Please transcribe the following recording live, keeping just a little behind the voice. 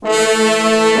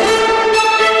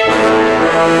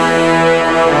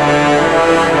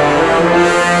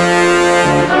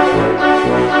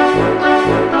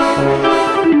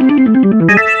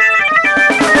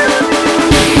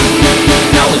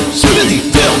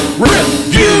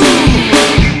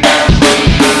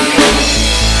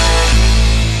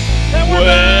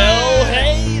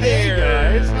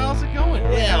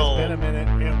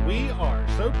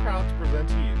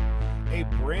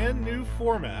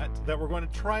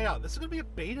try out. This is going to be a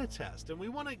beta test, and we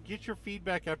want to get your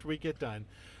feedback after we get done.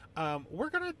 We're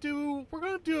gonna do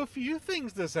a few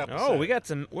things this episode.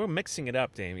 We're mixing it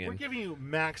up, Damien. We're giving you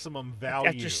maximum value.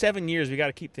 After 7 years, we got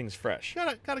to keep things fresh.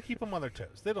 Gotta keep them on their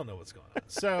toes. They don't know what's going on.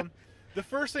 So, the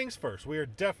first things first, we are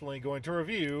definitely going to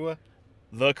review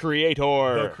The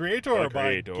Creator. The Creator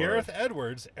by Gareth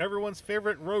Edwards, everyone's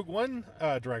favorite Rogue One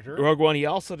director. Rogue One. He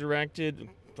also directed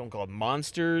a film called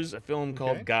Monsters, a film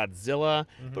called Godzilla.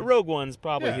 But Rogue One's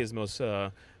probably his most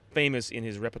famous in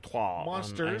his repertoire.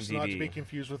 Monsters, on IMDb. not to be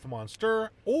confused with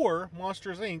Monster, or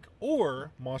Monsters Inc.,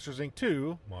 or Monsters Inc.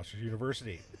 2, Monsters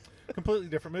University. Completely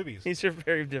different movies. These are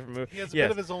very different movies. He has a bit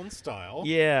of his own style.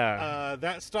 Yeah.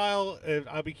 That style,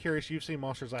 I'll be curious. You've seen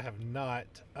Monsters. I have not.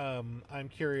 I'm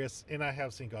curious, and I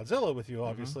have seen Godzilla with you,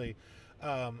 obviously.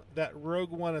 That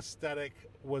Rogue One aesthetic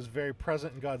was very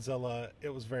present in Godzilla.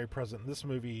 It was very present in this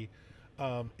movie.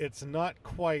 It's not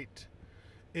quite...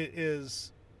 It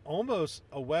is almost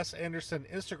a Wes Anderson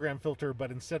Instagram filter,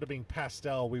 but instead of being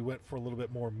pastel, we went for a little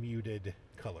bit more muted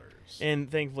colors. And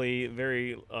thankfully,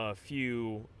 very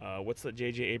few. What's the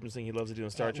J.J. Abrams thing he loves to do in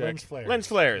Star Trek? Lens flares. Lens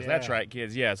flares. Yeah. That's right,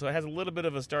 kids. Yeah. So it has a little bit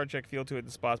of a Star Trek feel to it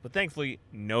in spots, but thankfully,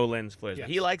 no lens flares. Yes.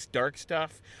 He likes dark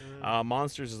stuff.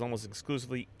 Monsters is almost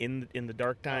exclusively in the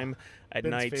dark time at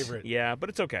Ben's night. favorite. Yeah, but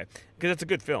it's okay because it's a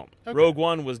good film. Okay. Rogue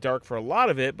One was dark for a lot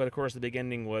of it, but of course the big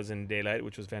ending was in daylight,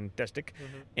 which was fantastic.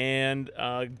 And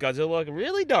Godzilla,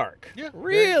 really dark. Yeah,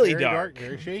 really very dark.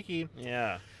 very shaky.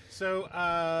 Yeah. So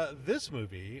this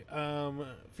movie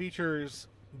features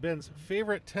Ben's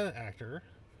favorite tenant actor,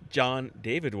 John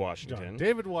David Washington. John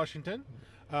David Washington.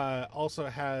 Also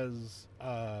has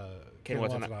Ken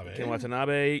Watanabe. Ken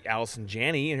Watanabe, Allison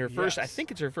Janney in her first, Yes. I think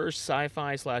it's her first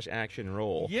sci-fi / action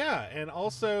role. Yeah, and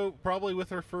also probably with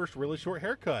her first really short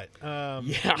haircut.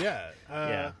 Yeah.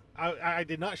 I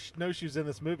did not know she was in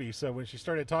this movie, so when she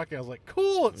started talking, I was like,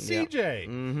 "Cool, it's CJ."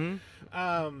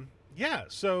 Mm-hmm. Yeah.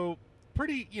 So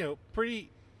pretty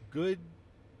good.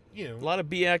 A lot of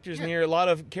B actors in here, a lot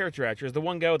of character actors. The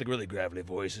one guy with the really gravelly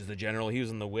voice is the general. He was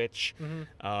in The Witch.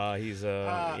 He's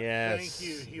yes. Thank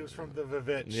you. He was from the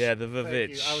Vivitch. Yeah, the Thank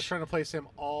Vivitch. you. I was trying to place him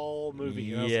all movie.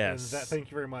 Yes.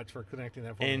 Thank you very much for connecting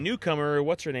that for And me. newcomer,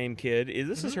 what's her name, kid?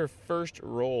 This is her first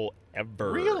role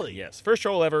ever. Really? Yes, first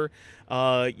role ever.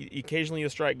 Occasionally you'll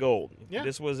strike gold. Yeah.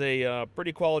 This was a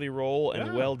pretty quality role and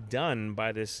Yeah. well done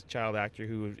by this child actor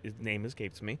who his name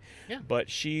escapes me. Yeah. But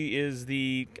she is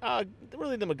the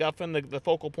really the MacGuffin, the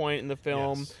focal point in the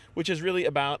film, Yes. which is really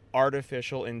about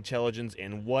artificial intelligence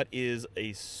and what is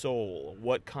a soul,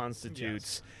 what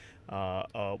constitutes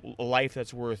a life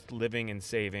that's worth living and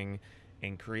saving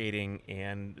and creating,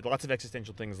 and lots of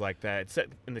existential things like that. It's set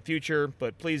in the future,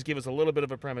 but please give us a little bit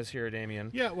of a premise here, Damien.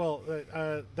 Yeah, well,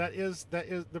 that is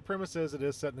the premise is it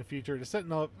is set in the future. It's set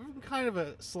in a kind of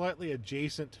a slightly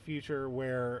adjacent future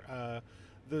where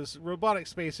this robotic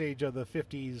space age of the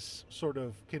 50s sort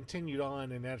of continued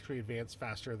on and actually advanced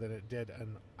faster than it did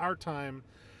in our time.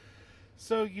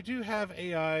 So you do have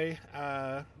AI,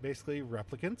 basically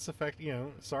replicants.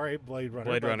 Blade Runner.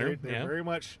 Blade but Runner, they're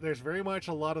yeah. There's very much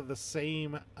a lot of the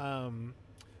same.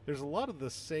 There's a lot of the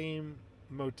same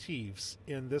motifs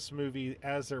in this movie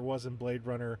as there was in Blade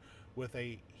Runner, with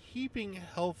a heaping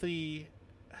healthy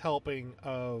helping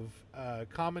of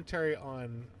commentary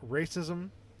on racism,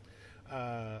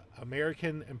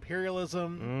 American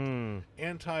imperialism,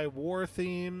 anti-war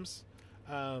themes.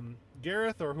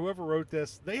 Gareth or whoever wrote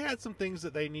this, they had some things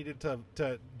that they needed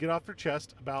to get off their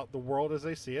chest about the world as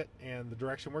they see it and the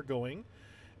direction we're going,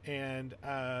 and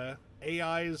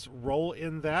AI's role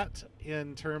in that,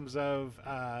 in terms of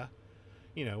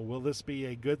will this be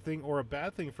a good thing or a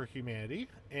bad thing for humanity,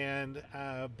 and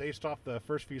based off the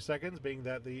first few seconds being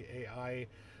that the AI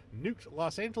nuked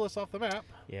Los Angeles off the map.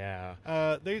 Yeah.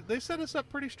 They set us up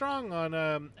pretty strong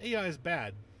on AI's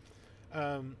bad.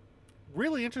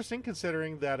 Really interesting,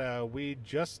 considering that we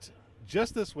just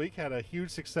this week had a huge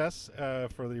success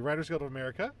for the Writers Guild of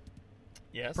America.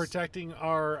 Yes. Protecting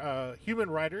our human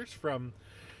writers from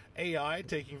AI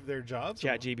taking their jobs.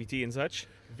 ChatGPT and such.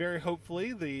 Very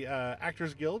hopefully, the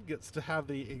Actors Guild gets to have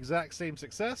the exact same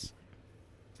success.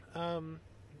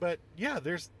 But yeah,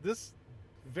 there's this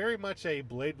very much a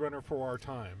Blade Runner for our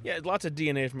time. Yeah, lots of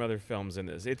DNA from other films in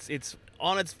this. It's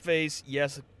on its face,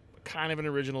 yes, kind of an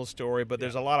original story, but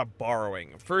there's a lot of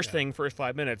borrowing. First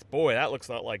 5 minutes, boy, that looks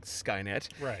a lot like Skynet,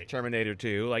 Right. Terminator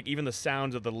 2. Like, even the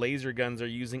sounds of the laser guns they're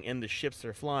using and the ships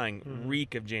they're flying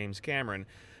reek of James Cameron.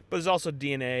 But there's also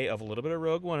DNA of a little bit of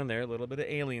Rogue One in there, a little bit of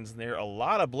Aliens in there, a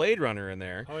lot of Blade Runner in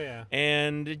there. Oh yeah.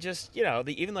 And it just,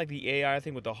 even like the AI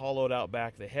thing with the hollowed out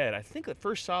back of the head. I think I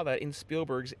first saw that in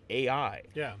Spielberg's AI.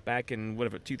 Yeah. Back in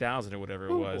 2000 or whatever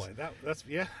it was. Boy, that's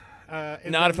yeah.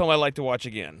 Not a film I'd like to watch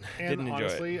again. Didn't enjoy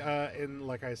honestly, it. And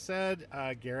like I said,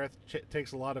 Gareth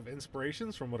takes a lot of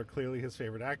inspirations from what are clearly his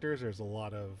favorite actors. There's a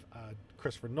lot of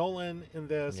Christopher Nolan in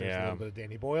this. There's a little bit of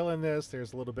Danny Boyle in this.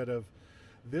 There's a little bit of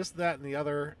this, that, and the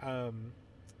other. A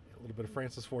little bit of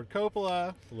Francis Ford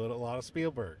Coppola. A lot of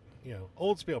Spielberg.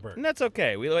 Old Spielberg. And that's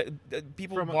okay. We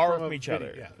people borrow from each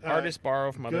other. Yeah. Artists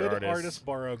borrow from other artists. Good artists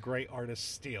borrow, great artists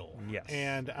steal. Yes.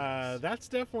 And that's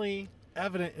definitely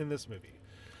evident in this movie.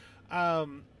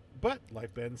 But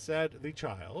like Ben said, the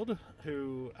child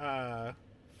who,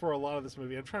 for a lot of this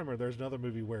movie, I'm trying to remember. There's another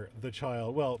movie where the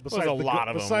child. Well,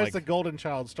 besides the Golden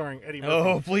Child starring Eddie Murphy.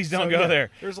 Oh, please don't go there.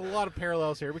 There's a lot of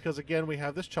parallels here because again, we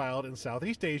have this child in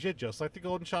Southeast Asia, just like the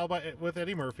Golden Child with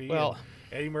Eddie Murphy. Well,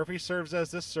 Eddie Murphy serves as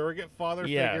this surrogate father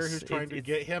figure who's trying to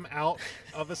get him out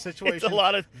of a situation. It's a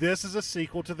lot of. This is a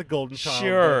sequel to the Golden Child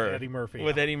with Eddie Murphy.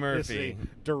 With Eddie Murphy, it's a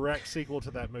direct sequel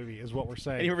to that movie, is what we're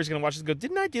saying. Eddie Murphy's going to watch this and go,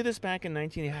 "Didn't I do this back in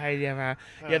 19?" Yeah,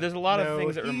 there's a lot of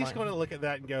things that he's going to look at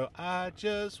that and go, "I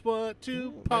just want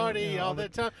to party all the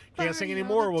time." Can't sing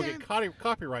anymore. We'll get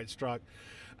copyright struck.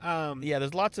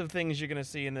 There's lots of things you're going to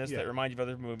see in this that remind you of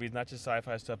other movies, not just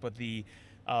sci-fi stuff, but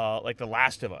like The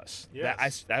Last of Us.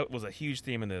 Yes. That was a huge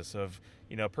theme in this of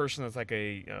a person that's like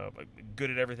a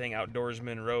good at everything,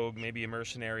 outdoorsman, rogue, maybe a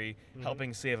mercenary,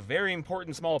 helping save a very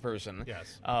important small person.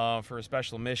 Yes. For a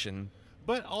special mission.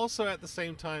 But also at the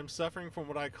same time suffering from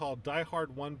what I call Die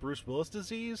Hard 1 Bruce Willis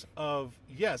disease of,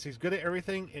 yes, he's good at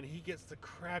everything and he gets the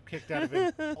crap kicked out of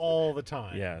him all the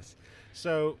time. Yes.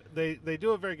 So they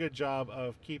do a very good job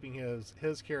of keeping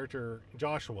his character,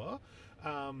 Joshua,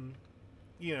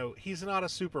 he's not a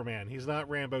Superman. He's not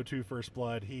Rambo 2 First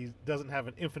Blood. He doesn't have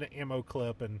an infinite ammo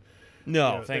clip. And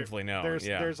no, thankfully, no.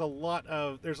 There's a lot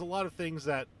of things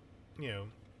that,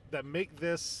 that make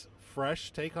this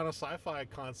fresh take on a sci-fi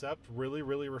concept really,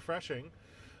 really refreshing,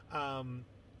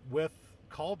 with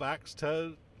callbacks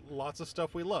to lots of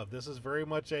stuff we love. This is very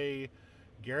much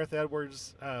Gareth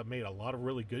Edwards made a lot of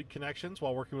really good connections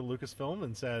while working with Lucasfilm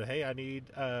and said, "Hey, I need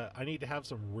to have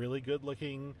some really good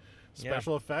looking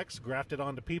special effects grafted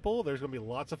onto people. There's going to be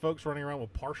lots of folks running around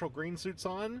with partial green suits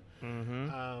on.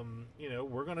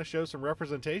 We're going to show some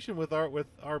representation with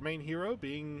our main hero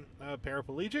being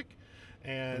paraplegic,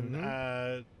 and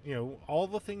all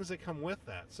the things that come with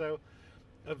that. So,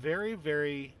 a very,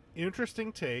 very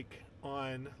interesting take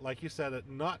on, like you said, a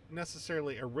not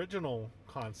necessarily original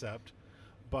concept,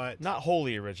 but not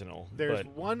wholly original. There's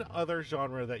one other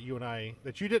genre that you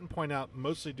didn't point out,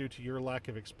 mostly due to your lack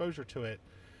of exposure to it,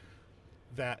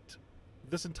 that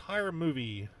this entire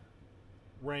movie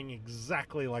rang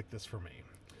exactly like this for me.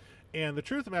 And the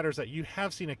truth of the matter is that you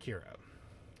have seen Akira.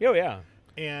 Oh, yeah.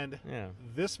 And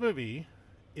this movie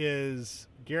is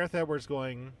Gareth Edwards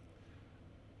going,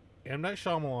 M. Night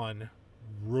Shyamalan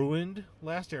ruined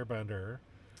Last Airbender.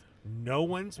 No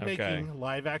one's making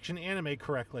live-action anime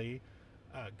correctly.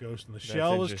 Ghost in the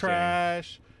Shell was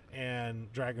trash, and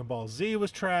Dragon Ball Z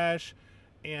was trash.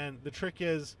 And the trick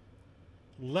is,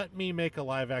 let me make a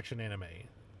live-action anime.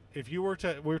 If you were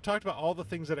to... We've talked about all the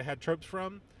things that it had tropes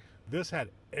from. This had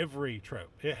every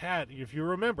trope. It had, if you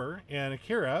remember, in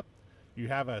Akira, you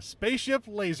have a spaceship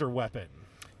laser weapon.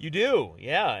 You do,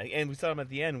 yeah. And we saw him at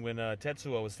the end when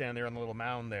Tetsuo was standing there on the little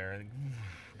mound there and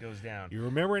it goes down. You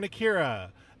remember in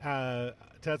Akira,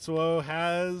 Tetsuo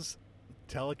has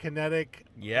telekinetic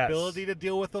ability to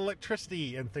deal with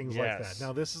electricity and things like that.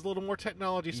 Now, this is a little more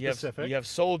technology specific. You have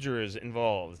soldiers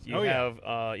involved. You have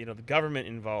the government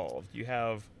involved. You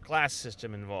have class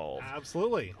system involved.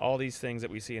 Absolutely. All these things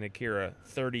that we see in Akira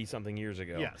 30-something years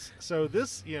ago. Yes. So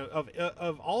this,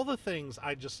 of all the things,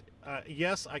 I just,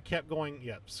 I kept going,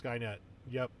 yep, Skynet,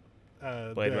 yep.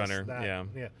 Blade Runner,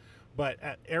 yeah. But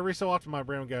every so often my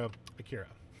brain would go, Akira,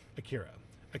 Akira,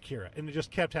 Akira. And it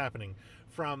just kept happening.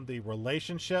 From the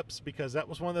relationships, because that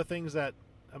was one of the things that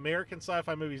American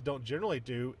sci-fi movies don't generally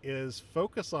do, is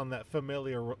focus on that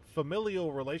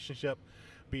familial relationship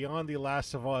beyond The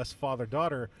Last of Us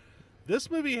father-daughter.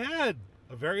 This movie had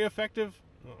a very effective...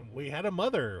 We had a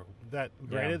mother that,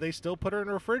 granted, they still put her in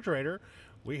a refrigerator.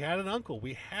 We had an uncle.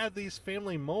 We had these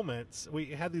family moments. We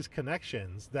had these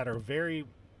connections that are very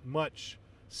much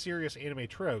serious anime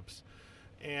tropes.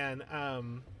 And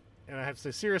I have to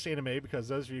say serious anime because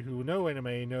those of you who know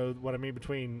anime know what I mean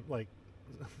between like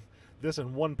this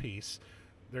and One Piece.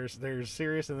 There's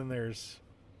serious and then there's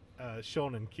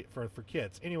shonen for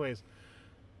kids. Anyways,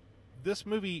 this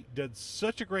movie did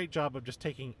such a great job of just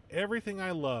taking everything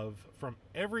I love from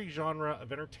every genre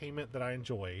of entertainment that I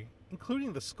enjoy,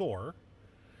 including the score.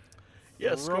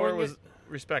 Yeah, score was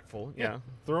respectful. Yeah.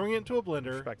 Throwing it into a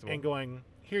blender and going,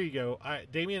 here you go.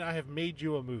 Damien, I have made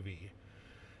you a movie.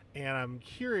 And I'm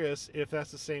curious if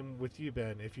that's the same with you,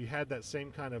 Ben, if you had that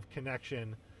same kind of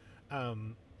connection.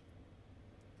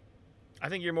 I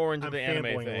think you're more into the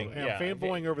anime thing. I'm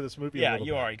fanboying over this movie. Yeah, a little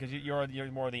you bit. are, because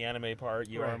you're more the anime part.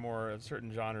 You are more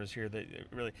certain genres here that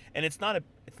really, and it's not a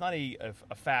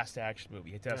fast action movie.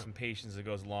 You have to have some patience that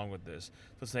goes along with this.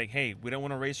 So it's like, hey, we don't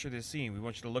want to race through this scene. We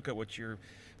want you to look at what you're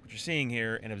seeing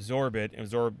here and absorb it, and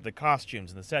absorb the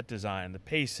costumes and the set design, the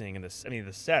pacing, and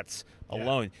the sets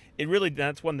alone. It really,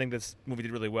 that's one thing this movie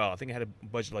did really well. I think it had a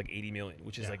budget of like $80 million,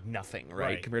 which is like nothing,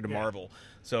 right, compared to Marvel.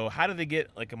 So how did they get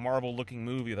like a Marvel-looking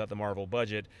movie without the Marvel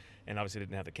budget? And obviously they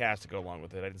didn't have the cast to go along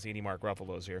with it. I didn't see any Mark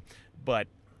Ruffalo's here, but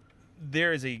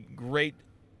there is a great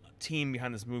team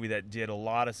behind this movie that did a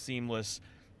lot of seamless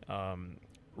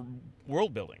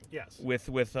world building. Yes. With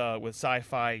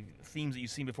sci-fi themes that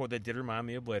you've seen before that did remind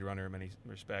me of Blade Runner in many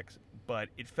respects, but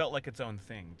it felt like its own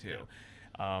thing too.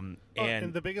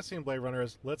 And the biggest thing in Blade Runner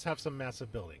is let's have some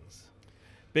massive buildings.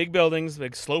 Big buildings,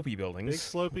 big slopey buildings. Big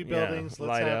slopey buildings.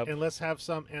 Yeah, let's have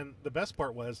some. And the best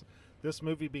part was this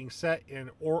movie being set in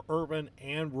urban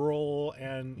and rural,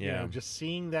 and you know, just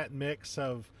seeing that mix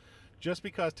of, just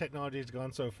because technology has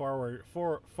gone so far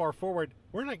forward,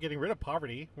 we're not getting rid of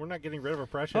poverty. We're not getting rid of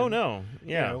oppression. Oh no,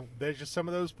 yeah. You know, there's just some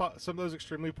of those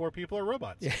extremely poor people are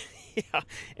robots. Yeah,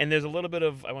 and there's a little bit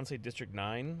of, I want to say District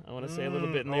 9. I want to say a little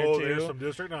bit in there too. There's some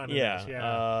District 9 in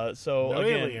this. So no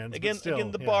again, aliens, again,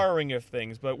 the borrowing of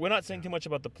things, but we're not saying too much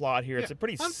about the plot here. It's a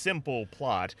pretty simple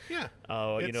plot. Yeah.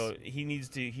 You know,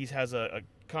 he has a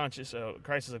crisis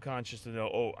of conscience to know,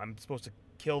 oh, I'm supposed to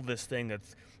kill this thing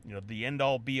that's, you know, the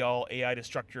end-all be-all AI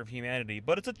destructor of humanity,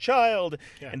 but it's a child.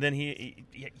 And then he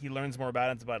learns more about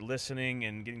it. It's about listening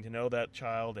and getting to know that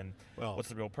child and what's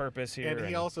the real purpose here. And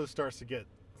he also starts to get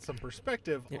some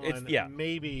perspective on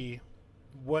maybe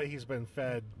what he's been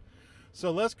fed.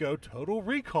 So let's go Total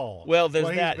Recall. Well, there's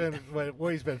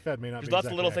what he's been fed may not be. There's lots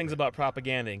of little things about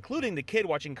propaganda, including the kid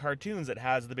watching cartoons that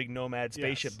has the big nomad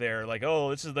spaceship there. Like, oh,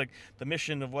 this is like the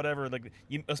mission of whatever. Like,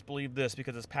 you must believe this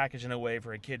because it's packaged in a way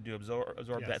for a kid to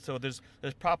absorb that. So there's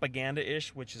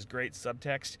propaganda-ish, which is great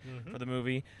subtext for the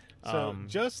movie. So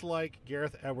just like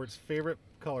Gareth Edwards' favorite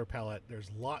color palette,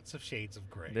 there's lots of shades of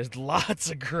gray. There's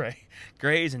lots of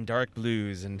grays and dark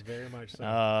blues, and very much so.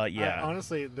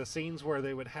 Honestly, the scenes where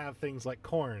they would have things like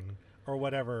corn or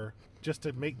whatever, just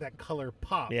to make that color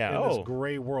pop in this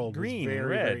gray world, green, was very,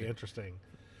 red. very interesting.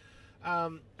 I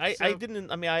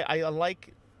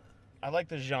like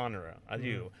the genre. I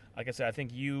do. Like I said, I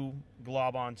think you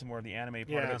glob on to more of the anime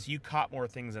part of it. So you caught more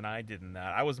things than I did in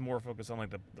that. I was more focused on like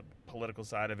the political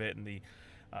side of it and the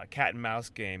cat and mouse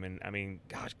game. And I mean,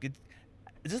 gosh, is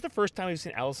this the first time we've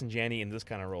seen Allison Janney in this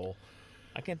kind of role?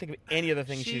 I can't think of any other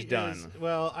thing she's done.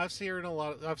 Well, I've seen her in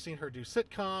I've seen her do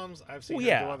sitcoms. I've seen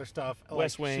her do other stuff.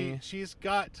 West Wing. She's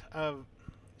got a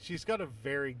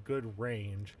very good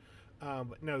range.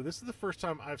 But no, this is the first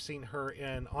time I've seen her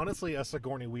in, honestly, a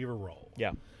Sigourney Weaver role.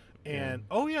 Yeah. And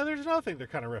there's another thing they're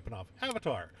kind of ripping off: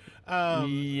 Avatar.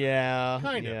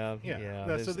 Kind of.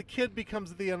 Yeah. So the kid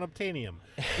becomes the unobtainium.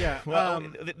 Yeah. Well,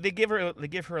 they give her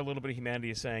a little bit of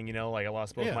humanity, saying, you know, like, I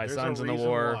lost both my sons in the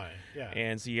war. Why. Yeah.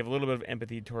 And so you have a little bit of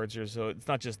empathy towards her. So it's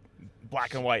not just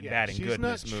black and white, bad and good in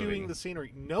this movie. She's not chewing the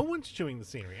scenery. No one's chewing the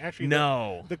scenery. Actually,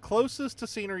 no. The closest to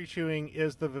scenery chewing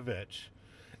is the Vivitch,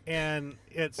 and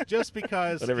it's just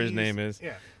because whatever his name is.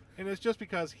 Yeah, and it's just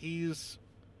because he's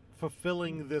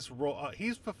fulfilling this role.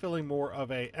 He's fulfilling more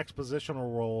of a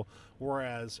expositional role,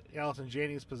 whereas Allison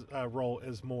Janney's role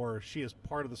is more, she is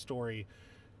part of the story.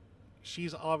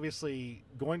 She's obviously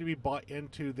going to be bought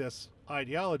into this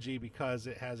ideology because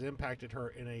it has impacted her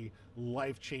in a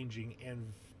life-changing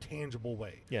and tangible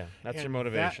way. Yeah, that's your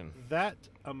motivation. That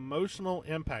emotional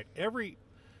impact. Every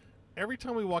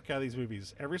time we walk out of these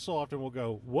movies, every so often we'll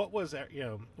go, what was that,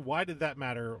 why did that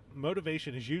matter?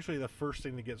 Motivation is usually the first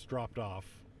thing that gets dropped off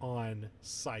on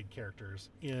side characters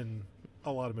in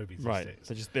a lot of movies these days.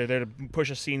 So just they're there to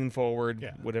push a scene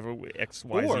forward, whatever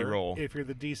XYZ role. If you're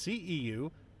the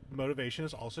DCEU, motivation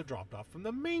is also dropped off from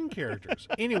the main characters.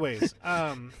 Anyways,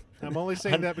 I'm only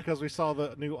saying that because we saw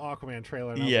the new Aquaman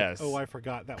trailer and I was like, I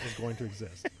forgot that was going to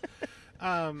exist.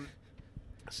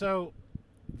 So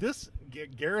this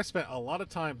Gareth spent a lot of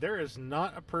time. There is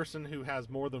not a person who has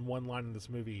more than one line in this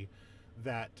movie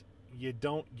that you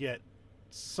don't get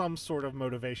some sort of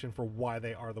motivation for why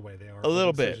they are the way they are. A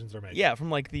little bit. Decisions they're making. Yeah,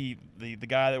 from like the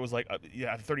guy that was like, I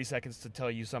have 30 seconds to tell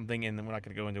you something, and then we're not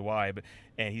going to go into why,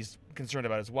 and he's concerned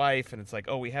about his wife, and it's like,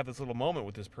 oh, we have this little moment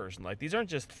with this person. Like, these aren't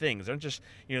just things. They aren't just,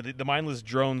 the mindless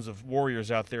drones of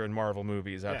warriors out there in Marvel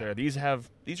movies out there. These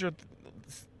are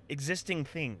existing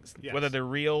things, whether they're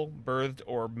real, birthed,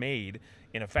 or made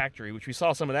in a factory, which we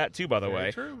saw some of that too, by the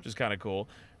way, which is kind of cool.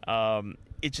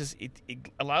 It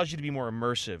allows you to be more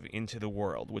immersive into the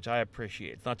world, which I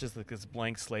appreciate. It's not just like this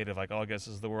blank slate of like, oh, I guess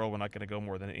this is the world. We're not going to go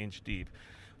more than an inch deep.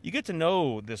 You get to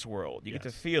know this world. You get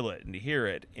to feel it and to hear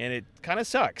it, and it kind of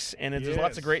sucks. And there's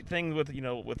lots of great things with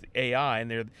with AI, and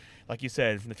they're, like you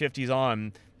said, from the 50s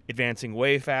on, advancing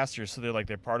way faster. So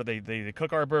they're part of they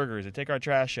cook our burgers, they take our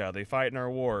trash out, they fight in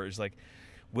our wars. Like,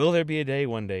 will there be a day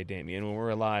one day, Damien, when we're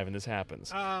alive and this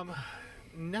happens?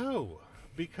 No.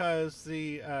 Because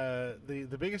the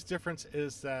biggest difference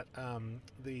is that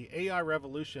the AI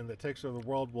revolution that takes over the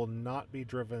world will not be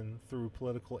driven through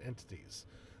political entities.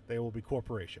 They will be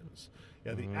corporations.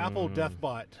 Yeah, the Apple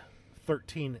DeathBot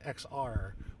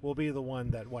 13XR will be the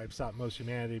one that wipes out most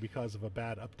humanity because of a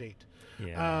bad update.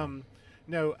 Yeah.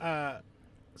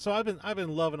 So I've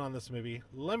been loving on this movie.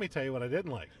 Let me tell you what I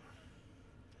didn't like.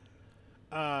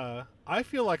 I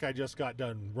feel like I just got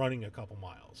done running a couple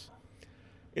miles.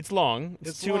 It's long.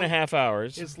 It's 2.5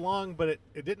 hours. It's long, but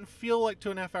it didn't feel like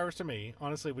 2.5 hours to me.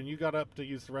 Honestly, when you got up to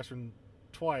use the restroom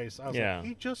twice, I was like,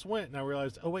 he just went. And I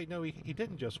realized, oh, wait, no, he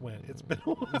didn't just went. It's been a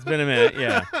while. It's been a minute,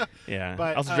 yeah. Yeah. But,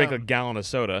 I also drank a gallon of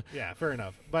soda. Yeah, fair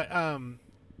enough. But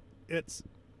it's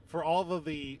for all of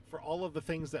the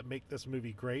things that make this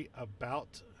movie great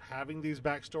about having these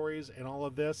backstories and all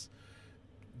of this,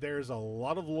 there's a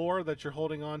lot of lore that you're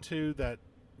holding on to that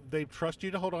they trust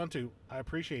you to hold on to. I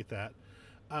appreciate that.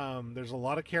 There's a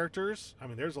lot of characters. I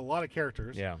mean, there's a lot of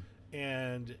characters. Yeah.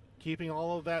 And keeping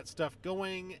all of that stuff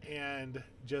going and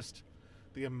just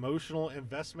the emotional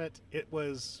investment, it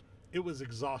was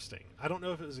exhausting. I don't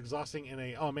know if it was exhausting in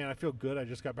a, oh man, I feel good, I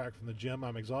just got back from the gym,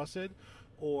 I'm exhausted,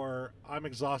 or I'm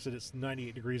exhausted, it's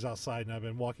 98 degrees outside and I've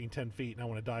been walking 10 feet and I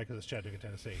want to die because it's Chattanooga,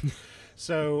 Tennessee.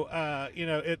 So,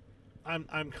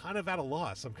 I'm kind of at a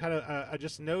loss. I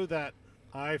just know that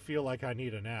I feel like I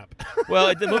need a nap.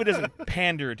 Well, the movie doesn't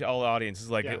pander to all audiences.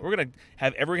 Like, we're gonna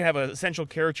have an essential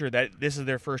character that this is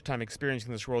their first time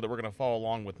experiencing this world that we're gonna follow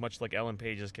along with, much like Ellen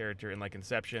Page's character in like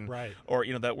Inception, right? Or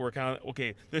that we're kind of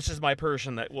this is my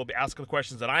person that will be asking the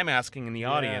questions that I'm asking in the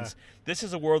audience. This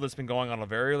is a world that's been going on a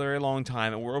very, very long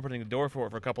time, and we're opening the door for it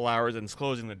for a couple hours and it's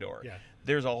closing the door. Yeah.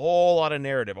 There's a whole lot of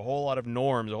narrative, a whole lot of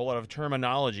norms, a whole lot of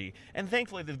terminology. And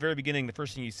thankfully, at the very beginning, the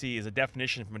first thing you see is a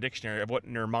definition from a dictionary of what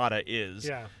Nirmata is,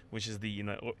 which is the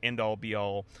end-all,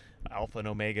 be-all, alpha and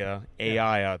omega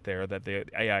AI out there that the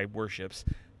AI worships.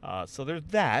 So there's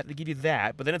that. They give you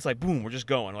that. But then it's like, boom, we're just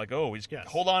going. Like, oh, we just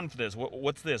hold on for this.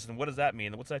 What's this? And what does that mean?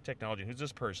 And what's that technology? Who's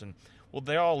this person? Well,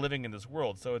 they're all living in this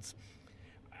world. So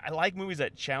I like movies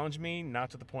that challenge me, not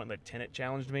to the point that Tenet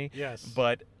challenged me. Yes.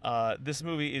 But this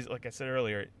movie is, like I said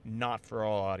earlier, not for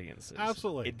all audiences.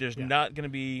 Absolutely. There's not going to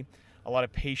be a lot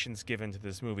of patience given to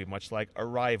this movie, much like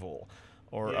Arrival,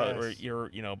 or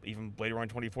even Blade Runner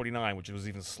 2049, which was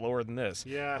even slower than this.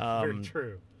 Yeah, very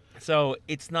true. So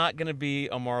it's not going to be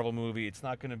a Marvel movie. It's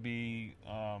not going to be.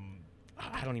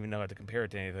 I don't even know how to compare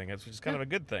it to anything. It's just kind of a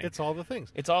good thing. It's all the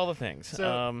things. It's all the things.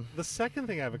 So the second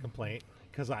thing I have a complaint,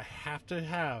 because I have to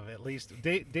have at least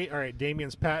all right,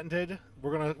 Damien's patented.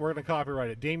 We're gonna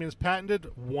copyright it. Damien's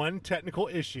patented one technical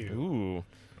issue. Ooh.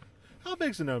 How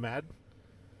big's a Nomad?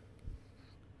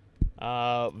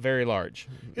 Very large.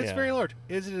 It's very large.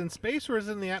 Is it in space or is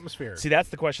it in the atmosphere? See, that's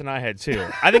the question I had too.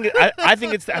 I think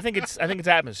it's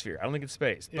atmosphere. I don't think it's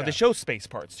space. But they show space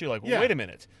parts too. Like, wait a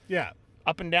minute. Yeah.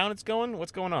 Up and down it's going?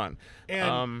 What's going on?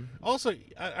 And also,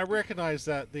 I recognize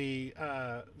that the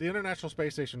International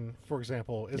Space Station, for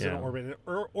example, is in orbit.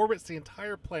 It orbits the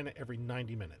entire planet every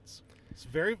 90 minutes. It's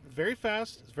very, very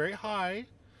fast. It's very high.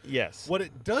 Yes. What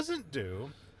it doesn't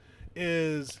do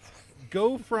is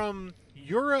go from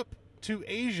Europe to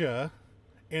Asia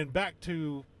and back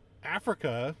to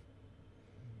Africa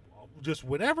just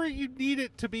whenever you need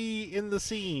it to be in the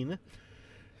scene,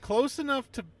 close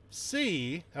enough to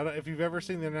see. I don't know if you've ever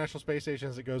seen the International Space Station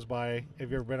as it goes by.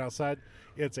 Have you ever been outside?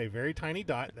 It's a very tiny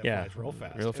dot that flies real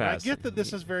fast. Real fast. And I get that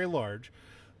this is very large,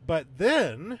 but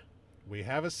then we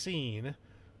have a scene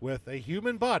with a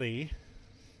human body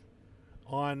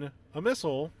on a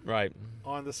missile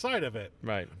on the side of it.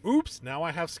 Right. Oops, now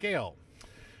I have scale.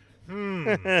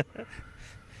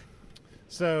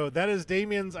 So that is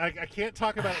Damien's. I can't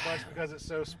talk about it much because it's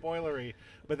so spoilery.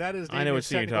 But that is Damien's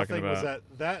technical thing. Was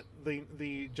that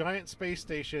the giant space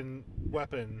station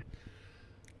weapon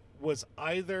was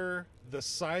either the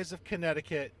size of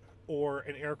Connecticut or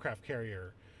an aircraft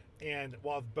carrier. And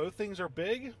while both things are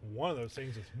big, one of those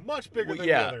things is much bigger than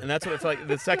the other. And that's what it's like.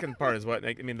 The second part is what,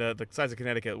 I mean, the size of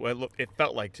Connecticut, what it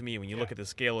felt like to me when you look at the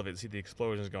scale of it, see the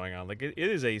explosions going on. Like, it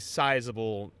is a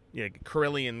sizable,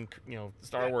 Corellian,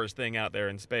 Star Wars thing out there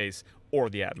in space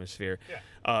or the atmosphere,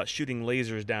 shooting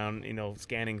lasers down,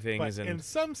 scanning things. But and in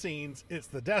some scenes, it's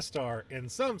the Death Star. In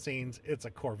some scenes, it's a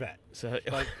Corvette. So,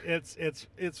 like,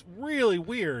 it's really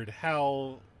weird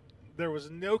how there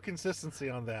was no consistency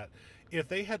on that. If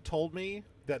they had told me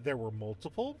that there were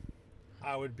multiple,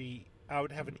 I would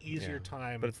have an easier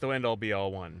time. But it's the end all be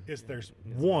all one. There's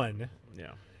one.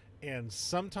 Yeah. And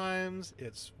sometimes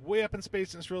it's way up in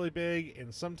space and it's really big,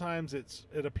 and sometimes it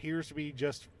appears to be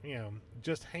just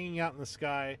hanging out in the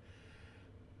sky.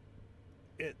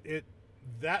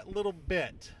 That little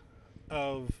bit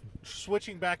of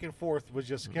switching back and forth was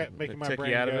just kept making my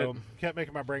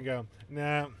brain go,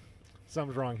 nah,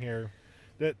 something's wrong here.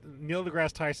 That Neil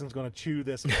deGrasse Tyson's going to chew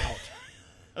this out.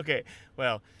 Okay,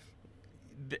 well,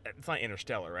 it's not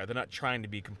Interstellar, right? They're not trying to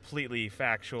be completely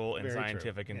factual and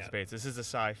scientific in space. This is a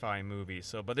sci-fi movie,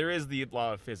 but there is the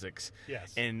law of physics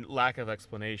and lack of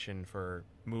explanation for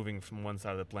moving from one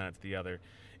side of the planet to the other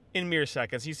in mere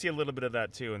seconds. You see a little bit of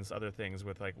that too in other things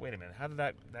with, like, wait a minute, how did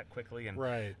that quickly? And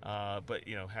right. But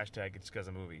hashtag it's because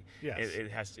of movie. Yes.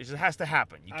 It just has to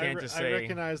happen. You can't just say. I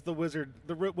recognize the wizard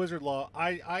law.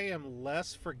 I am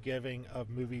less forgiving of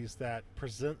movies that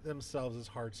present themselves as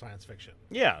hard science fiction.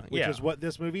 Yeah. Which is what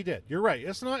this movie did. You're right.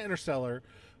 It's not Interstellar,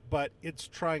 but it's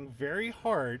trying very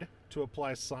hard to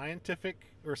apply scientific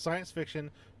or science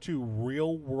fiction to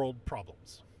real world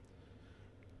problems.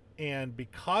 And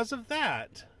because of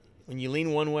that, when you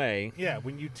lean one way,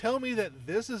 when you tell me that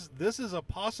this is a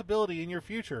possibility in your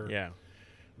future,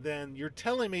 then you're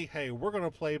telling me, hey, we're going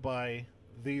to play by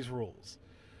these rules.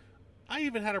 I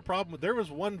even had a problem with, there was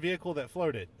one vehicle that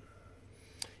floated.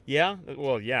 Yeah,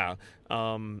 well, yeah,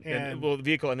 the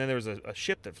vehicle, and then there was a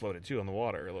ship that floated too on the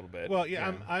water a little bit. Well,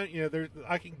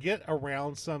 I can get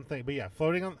around something, but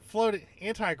floating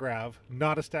anti-grav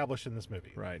not established in this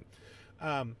movie, right?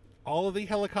 All of the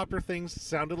helicopter things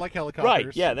sounded like helicopters.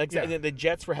 Right, yeah. The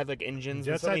jets had like engines,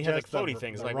 and suddenly had like floaty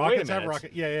things. Like, rockets wait a minute. have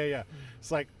rocket. Yeah.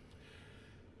 It's like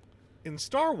in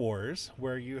Star Wars,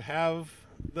 where you have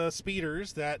the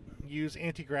speeders that use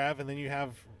anti-grav, and then you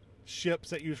have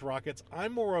ships that use rockets.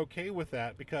 I'm more okay with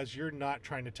that because you're not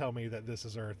trying to tell me that this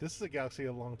is Earth. This is a galaxy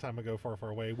a long time ago, far,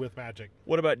 far away, with magic.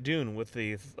 What about Dune with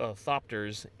the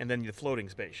thopters and then the floating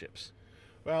spaceships?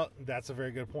 Well, that's a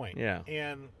very good point. Yeah.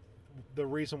 And the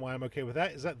reason why I'm okay with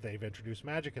that is that they've introduced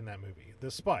magic in that movie. The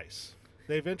spice.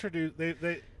 They've introduced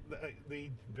the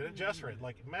Bene Gesserit.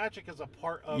 Like, magic is a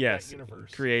part of that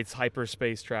universe. It creates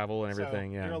hyperspace travel and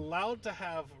everything. So you're allowed to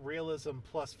have realism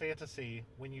plus fantasy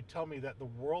when you tell me that the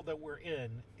world that we're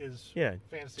in is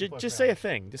fantasy. Just say a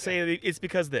thing. Just say it's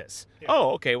because this. Yeah. Oh,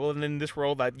 okay. Well, then in this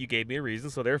world that you gave me a reason,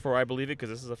 so therefore I believe it because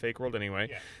this is a fake world anyway.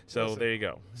 Yeah. So listen, there you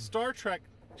go. Star Trek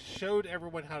showed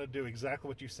everyone how to do exactly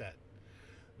what you said.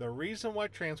 The reason why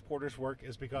transporters work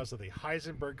is because of the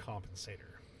Heisenberg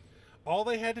compensator. All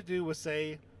they had to do was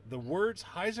say the words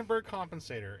Heisenberg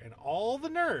compensator, and all the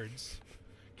nerds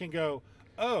can go,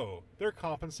 oh, they're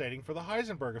compensating for the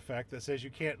Heisenberg effect that says you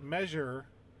can't measure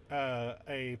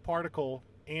a particle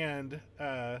and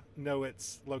know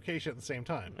its location at the same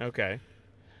time. Okay.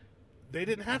 They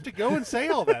didn't have to go and say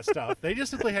all that stuff. They just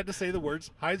simply had to say the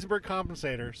words Heisenberg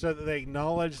compensator so that they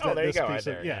acknowledge that there this you go, piece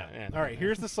right of... there. Yeah. All right,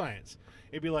 here's the science.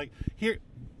 It'd be like, here,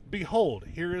 behold,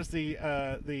 here is the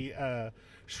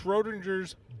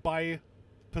Schrodinger's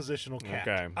bipositional cat.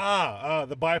 Okay.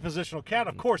 The bipositional cat.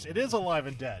 Of course, it is alive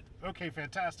and dead. Okay,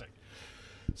 fantastic.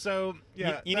 So,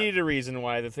 yeah. You needed a reason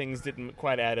why the things didn't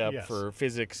quite add up for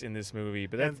physics in this movie.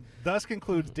 But and thus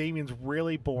concludes Damien's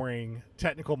really boring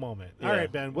technical moment. Yeah. All right,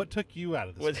 Ben, what took you out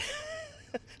of this?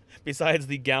 Besides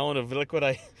the gallon of liquid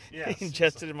I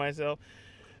ingested in myself.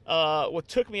 What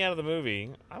took me out of the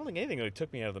movie, I don't think anything really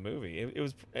took me out of the movie.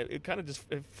 It kind of just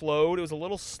flowed. It was a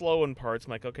little slow in parts.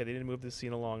 I'm like, okay, they didn't move this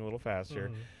scene along a little faster.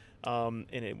 Mm-hmm.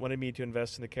 And it wanted me to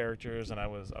invest in the characters, and I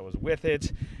was with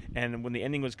it. And when the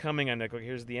ending was coming, I'm like, okay,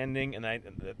 here's the ending. And I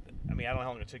don't know how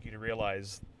long it took you to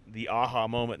realize the aha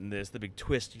moment in this, the big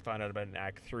twist you find out about in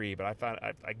Act 3. But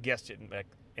I guessed it in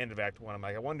end of Act 1. I'm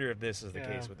like, I wonder if this is the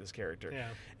case with this character. Yeah.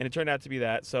 And it turned out to be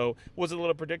that. So was it a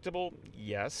little predictable?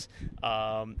 Yes.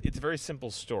 It's a very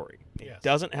simple story. Yes. It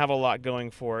doesn't have a lot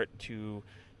going for it to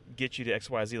get you to X,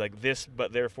 Y, Z, like this,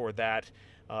 but therefore that.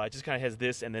 It just kind of has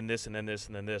this, and then this, and then this,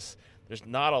 and then this. There's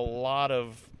not a lot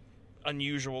of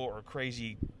unusual or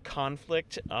crazy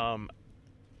conflict.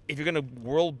 if you're going to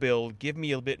world build, give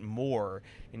me a bit more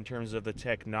in terms of the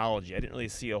technology. I didn't really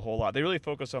see a whole lot. They really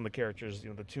focused on the characters,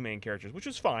 the two main characters, which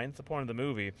was fine. It's the point of the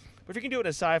movie. But if you can do it in a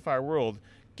sci-fi world,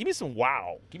 give me some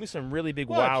wow. Give me some really big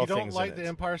wow you don't things like in the it.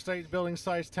 Empire State Building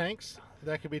size tanks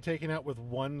that could be taken out with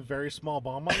one very small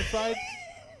bomb on the side?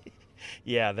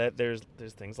 Yeah, there's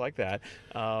things like that.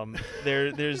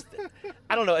 There's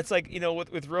I don't know. It's like,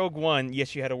 with Rogue One,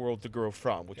 yes, you had a world to grow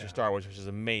from, which is Star Wars, which is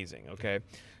amazing. Okay.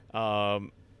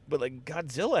 But like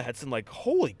Godzilla had some like,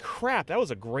 holy crap, that was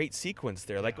a great sequence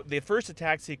there. Like the first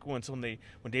attack sequence when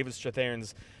David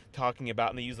Strathairn's talking about,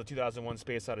 and they use the 2001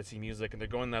 Space Odyssey music, and they're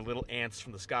going that little ants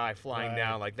from the sky flying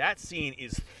down. Like that scene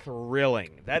is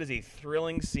thrilling. That is a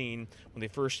thrilling scene when they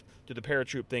first do the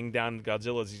paratroop thing down to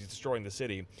Godzilla as he's destroying the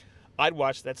city. I'd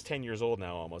watch. That's 10 years old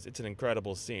now almost. It's an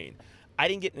incredible scene. I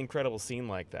didn't get an incredible scene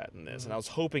like that in this. And I was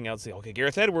hoping I'd say, okay,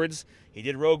 Gareth Edwards, he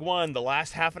did Rogue One. The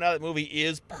last half an hour of that movie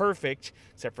is perfect,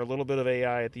 except for a little bit of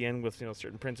AI at the end with,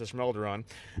 certain princess from Alderaan.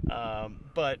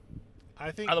 But I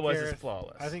think otherwise Gareth, it's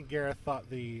flawless. I think Gareth thought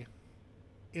the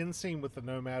end scene with the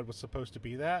Nomad was supposed to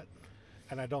be that,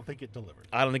 and I don't think it delivered.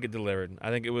 I don't think it delivered. I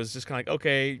think it was just kind of like,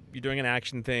 okay, you're doing an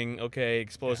action thing. Okay,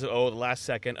 explosive. Oh, the last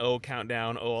second. Oh,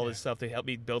 countdown. Oh, all this stuff to help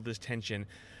me build this tension.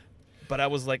 But I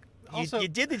was like, you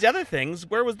did these other things.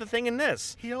 Where was the thing in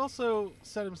this? He also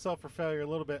set himself for failure a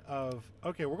little bit of,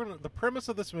 okay, the premise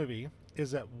of this movie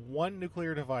is that one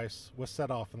nuclear device was set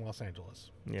off in Los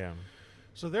Angeles. Yeah.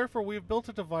 So therefore, we've built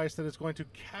a device that is going to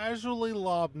casually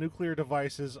lob nuclear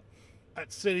devices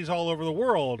at cities all over the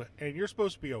world, and you're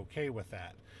supposed to be okay with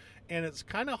that. And it's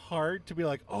kind of hard to be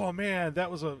like, oh man,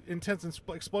 that was an intense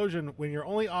explosion, when your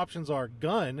only options are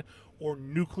gun or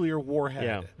nuclear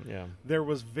warhead. Yeah. There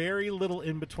was very little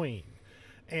in between.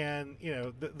 And,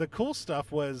 the cool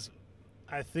stuff was,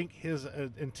 I think, his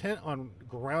intent on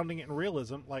grounding it in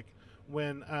realism. Like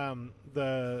when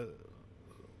the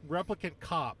replicant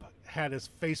cop had his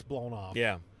face blown off.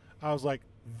 Yeah. I was like,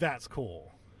 that's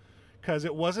cool. Because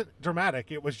it wasn't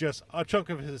dramatic. It was just a chunk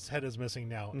of his head is missing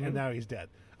now, and now he's dead.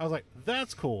 I was like,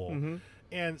 that's cool.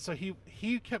 And so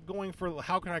he kept going for,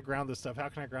 how can I ground this stuff? How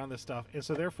can I ground this stuff? And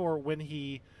so therefore, when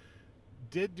he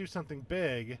did do something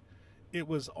big, it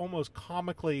was almost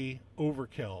comically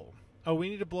overkill. Oh, we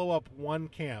need to blow up one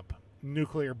camp.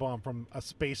 Nuclear bomb from a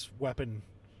space weapon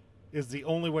is the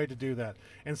only way to do that.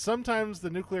 And sometimes the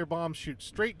nuclear bombs shoot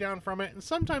straight down from it, and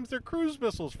sometimes they're cruise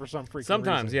missiles for some freaking reason.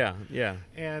 Sometimes, yeah.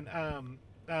 And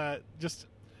just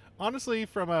honestly,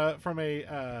 from a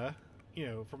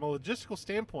logistical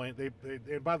standpoint, they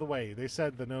and by the way, they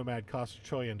said the Nomad cost $1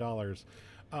 trillion.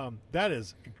 That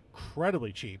is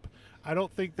incredibly cheap. I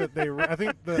don't think that they. I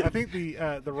think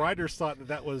the writers thought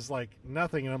that was like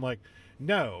nothing, and I'm like,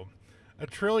 no, $1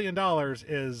 trillion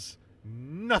is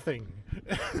nothing.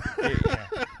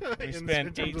 They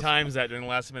spent 8 times that during the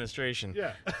last administration.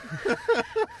 Yeah.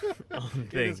 On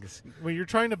things. When you're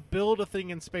trying to build a thing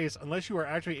in space, unless you are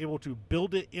actually able to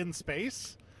build it in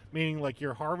space, meaning like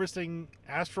you're harvesting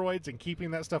asteroids and keeping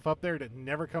that stuff up there that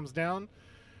never comes down,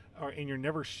 and you're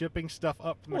never shipping stuff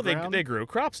up from the ground. They grew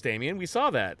crops, Damien. We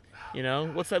saw that.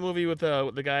 What's that movie with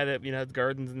the guy that has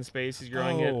gardens in space? He's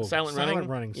growing it. Silent Running. Silent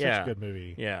Running, such a good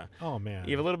movie. Yeah. Oh man.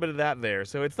 You have a little bit of that there,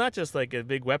 so it's not just like a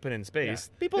big weapon in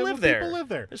space. Yeah. People live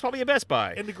there. There's probably a Best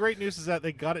Buy. And the great news is that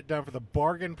they got it done for the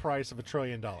bargain price of $1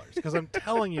 trillion. Because I'm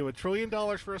telling you, $1 trillion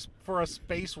for a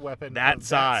space weapon that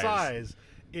size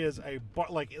is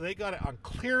they got it on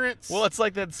clearance. Well, it's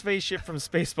like that spaceship from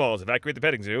Spaceballs, Evacuate the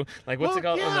Petting Zoo. Like, what's it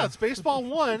called? Yeah, Spaceball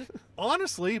 1,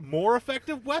 honestly, more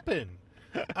effective weapon.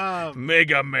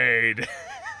 Mega Maid.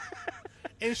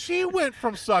 And she went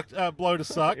from blow to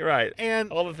suck. You're right.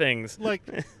 And all the things. Like,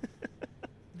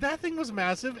 that thing was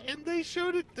massive, and they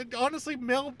showed it. Honestly,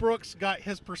 Mel Brooks got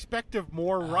his perspective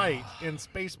more right in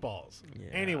Spaceballs. Yeah.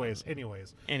 Anyways,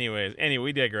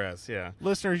 we digress, yeah.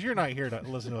 Listeners, you're not here to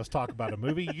listen to us talk about a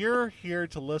movie. You're here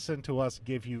to listen to us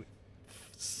give you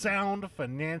sound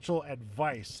financial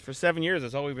advice. For 7 years,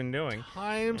 that's all we've been doing.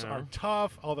 Times are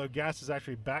tough, although gas is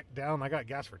actually back down. I got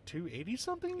gas for $2.80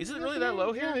 something. Is it really that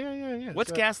low here? Yeah.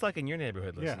 What's gas like in your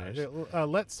neighborhood, listeners? Yeah,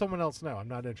 let someone else know. I'm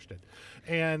not interested.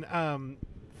 And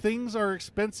things are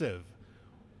expensive.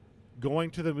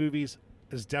 Going to the movies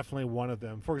is definitely one of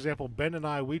them. For example, Ben and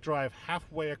I, we drive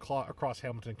halfway across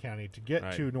Hamilton County to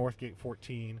get to Northgate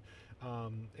 14,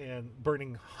 and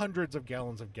burning hundreds of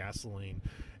gallons of gasoline,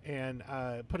 and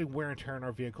putting wear and tear on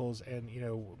our vehicles. And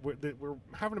we're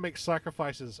having to make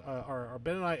sacrifices. Are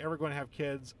Ben and I ever going to have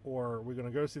kids, or are we going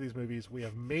to go see these movies? We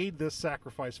have made this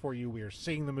sacrifice for you. We are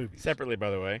seeing the movies separately, by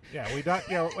the way. Yeah, we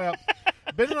don't. Well.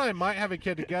 Ben and I might have a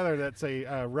kid together that's a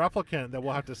replicant that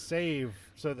we'll have to save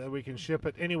so that we can ship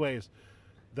it. Anyways,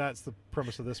 That's the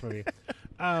premise of this movie.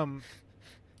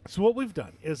 So what we've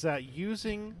done is that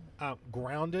using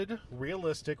grounded,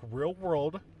 realistic,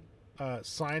 real-world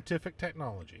scientific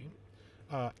technology,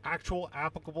 actual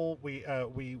applicable.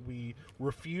 We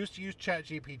refuse to use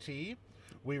ChatGPT.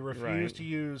 We refuse to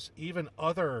use even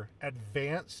other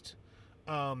advanced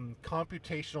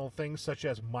computational things such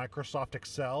as Microsoft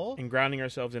Excel. And grounding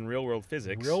ourselves in real-world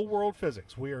physics. Real-world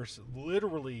physics. We are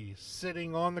literally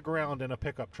sitting on the ground in a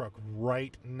pickup truck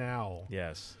right now.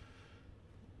 Yes.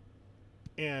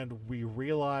 And we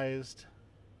realized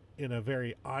in a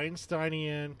very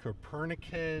Einsteinian,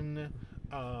 Copernican,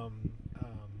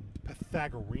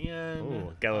 Pythagorean,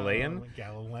 ooh,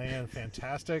 Galilean,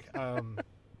 fantastic,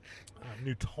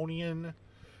 Newtonian,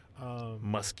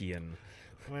 Muskian.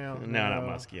 Well, no, not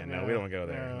Muskian. No, we don't want to go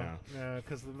there. No,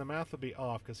 because then the math would be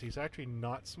off. Because he's actually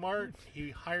not smart.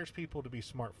 He hires people to be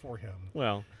smart for him.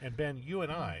 Well, and Ben, you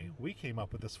and I, we came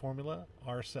up with this formula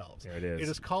ourselves. There it is. It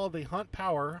is called the Hunt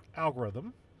Power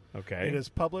algorithm. Okay. It is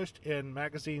published in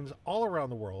magazines all around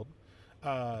the world.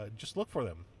 Just look for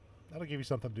them. That'll give you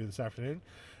something to do this afternoon.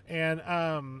 And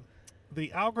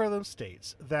the algorithm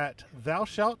states that thou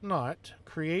shalt not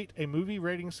create a movie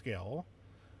rating scale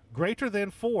greater than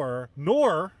 4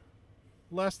 nor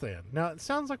less than. Now, it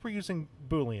sounds like we're using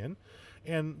Boolean,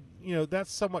 and that's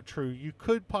somewhat true. You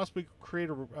could possibly create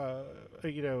a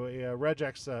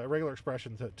regex, a regular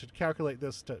expression to calculate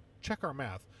this, to check our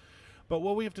math. But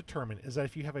what we have determined is that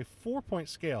if you have a 4-point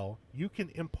scale, you can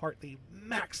impart the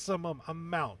maximum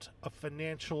amount of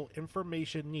financial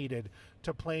information needed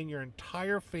to plan your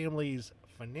entire family's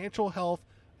financial health,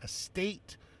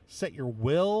 estate, set your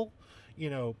will,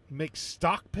 make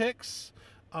stock picks.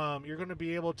 You're going to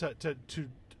be able to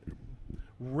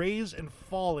raise and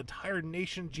fall entire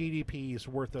nation GDPs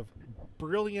worth of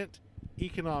brilliant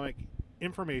economic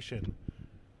information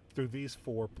through these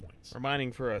 4 points. We're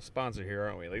mining for a sponsor here,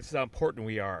 aren't we? This is how important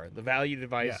we are. The value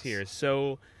device here is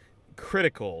so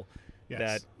critical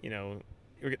that,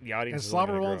 the audience and is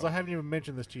Slobber Bones, I haven't even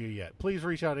mentioned this to you yet. Please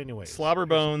reach out anyway. Slobber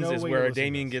Bones is where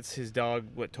Damien gets his dog,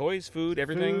 toys, food,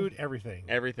 everything? Food, everything.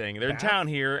 Everything. They're in town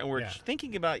here, and we're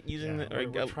thinking about using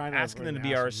asking them to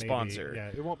be our sponsor. Yeah,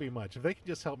 it won't be much. If they can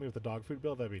just help me with the dog food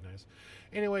bill, that'd be nice.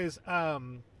 Anyways,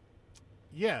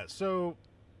 so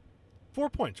 4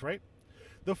 points, right?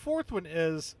 The fourth one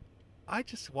is, I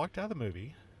just walked out of the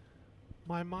movie.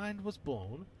 My mind was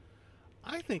blown.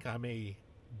 I think I may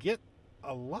get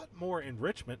a lot more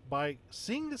enrichment by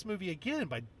seeing this movie again,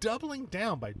 by doubling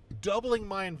down, by doubling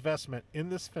my investment in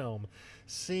this film,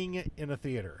 seeing it in a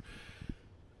theater.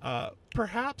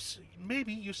 Perhaps,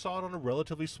 maybe you saw it on a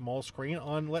relatively small screen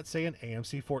on, let's say, an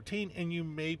AMC 14, and you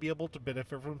may be able to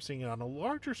benefit from seeing it on a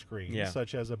larger screen,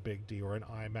 such as a Big D or an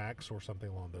IMAX or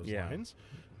something along those lines.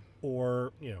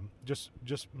 Or, just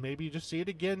maybe just see it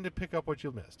again to pick up what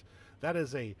you missed. That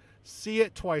is a see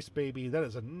it twice, baby. That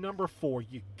is a number 4.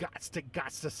 You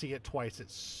gots to see it twice.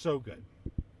 It's so good.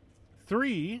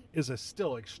 3 is a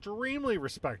still extremely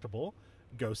respectable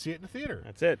go see it in the theater.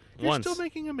 That's it. You're still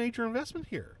making a major investment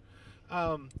here.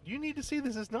 You need to see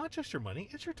this as not just your money,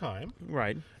 it's your time.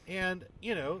 Right. And,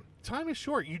 time is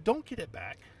short. You don't get it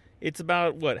back. It's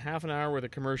about, half an hour worth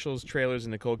of commercials, trailers,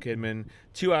 and Nicole Kidman.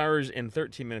 2 hours and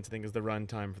 13 minutes, I think, is the run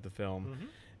time for the film. Mm-hmm.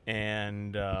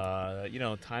 And,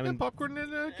 time and popcorn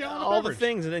and a gallon all of the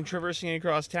things, and then traversing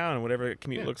across town and whatever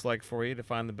commute looks like for you to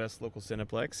find the best local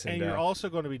Cineplex. And you're also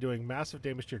going to be doing massive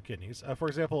damage to your kidneys. For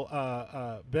example,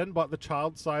 Ben bought the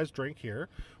child-sized drink here,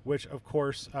 which, of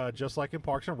course, just like in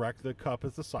Parks and Rec, the cup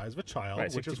is the size of a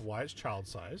child, which is why it's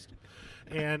child-sized.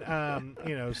 And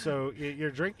so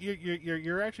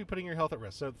you're actually putting your health at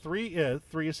risk. So 3 is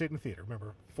see it in the theater.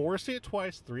 Remember, 4 is see it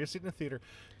twice, 3 is see it in the theater.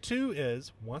 2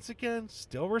 is, once again,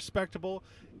 still respectable.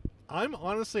 I'm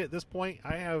honestly, at this point,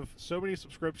 I have so many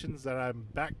subscriptions that I'm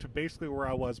back to basically where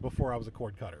I was before I was a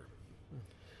cord cutter.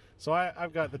 So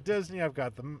I've got the Disney, I've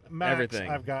got the Max,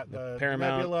 everything. I've got the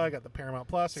Paramount, Nebula, I got the Paramount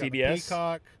Plus, I got CBS? the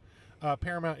Peacock.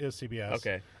 Paramount is CBS.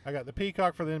 Okay. I got the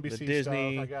Peacock for the NBC the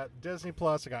Disney. stuff. I got Disney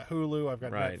Plus. I got Hulu. I've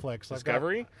got Netflix.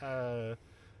 Discovery? I've got,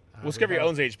 Discovery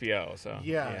owns HBO, so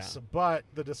yes, but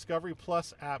the Discovery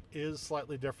Plus app is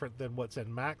slightly different than what's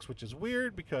in Max, which is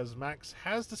weird because Max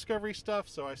has Discovery stuff,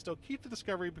 so I still keep the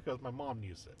Discovery because my mom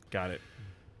used it. Got it.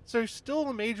 So still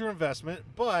a major investment,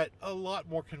 but a lot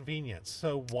more convenience.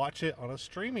 So watch it on a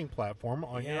streaming platform,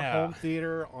 on your home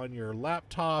theater, on your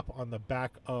laptop, on the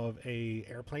back of a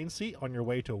airplane seat, on your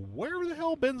way to wherever the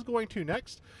hell Ben's going to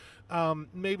next.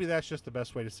 Maybe that's just the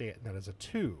best way to see it, and that is a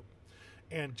 2.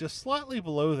 And just slightly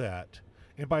below that,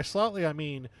 and by slightly I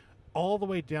mean all the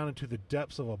way down into the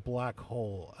depths of a black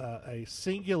hole, a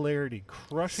singularity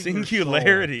crushing your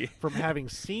Singularity. soul from having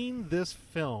seen this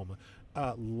film.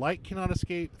 Light cannot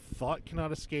escape, thought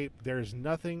cannot escape. There's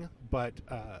nothing but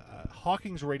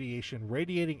Hawking's radiation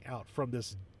radiating out from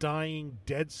this dying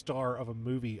dead star of a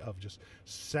movie of just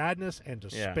sadness and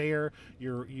despair.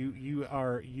 You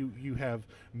have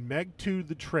Meg 2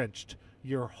 the Trenched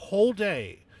your whole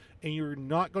day, and you're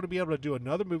not going to be able to do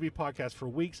another movie podcast for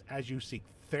weeks as you seek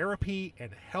therapy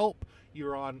and help.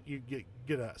 You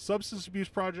get a substance abuse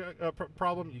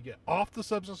problem. You get off the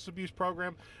substance abuse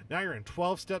program. Now you're in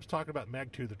 12 steps talking about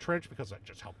Meg 2 the Trench because that's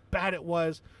just how bad it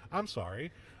was. I'm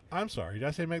sorry. Did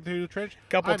I say Meg 2 the Trench?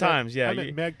 A couple times, yeah. I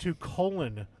meant Meg 2 :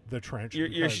 the Trench.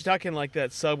 You're talking like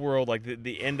that subworld, like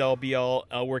the end all be all,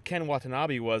 where Ken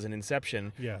Watanabe was in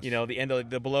Inception. Yes. You know, the end of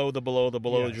the below the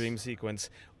Yes. dream sequence,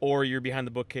 or you're behind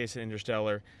the bookcase in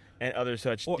Interstellar, and other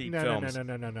such deep films.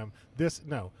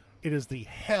 No. It is the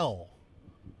hell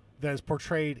that is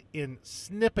portrayed in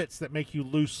snippets that make you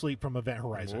lose sleep from Event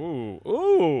Horizon.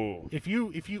 Ooh. If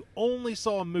you only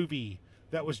saw a movie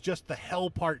that was just the hell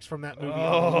parts from that movie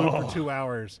on loop for 2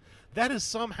 hours, that is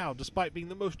somehow, despite being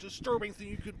the most disturbing thing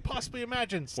you could possibly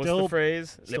imagine, still What's the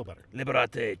phrase? Still better.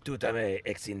 Liberate tutame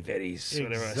ex inferis.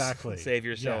 Exactly. Save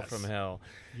yourself from hell.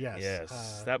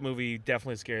 Yes. That movie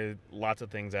definitely scared lots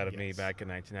of things out of me back in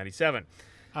 1997.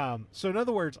 So in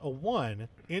other words, a 1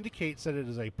 indicates that it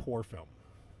is a poor film,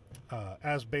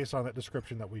 as based on that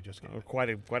description that we just gave. Quite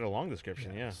a long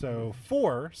description, yeah. So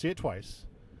 4, see it twice.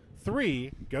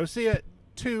 3, go see it.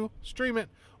 2, stream it.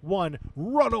 1,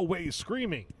 run away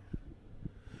screaming.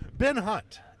 Ben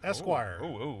Hunt, Esquire.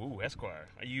 Ooh, Esquire.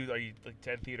 Are you like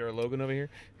Ted Theodore Logan over here?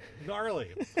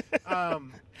 Gnarly.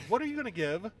 What are you going to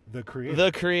give The Creator?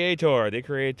 The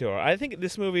Creator. I think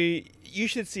this movie, you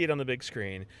should see it on the big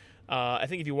screen. I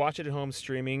think if you watch it at home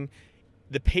streaming,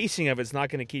 the pacing of it's not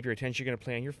going to keep your attention. You're going to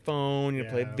play on your phone. You're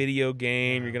going to play a video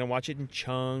game. You're going to watch it in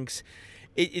chunks.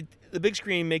 The big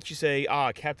screen makes you say,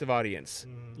 captive audience.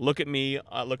 Look at me.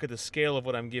 Look at the scale of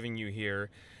what I'm giving you here.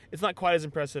 It's not quite as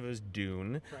impressive as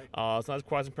Dune. Right. It's not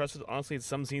quite as impressive, honestly, as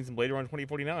some scenes in Blade Runner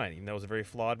 2049, even though it was a very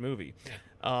flawed movie.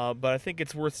 But I think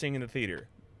it's worth seeing in the theater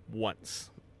once.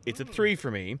 It's a 3 for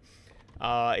me.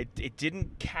 It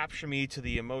didn't capture me to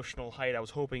the emotional height I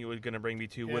was hoping it was going to bring me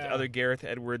to with other Gareth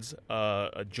Edwards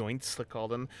joints, let's call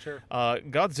them. Sure.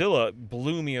 Godzilla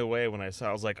blew me away when I saw it.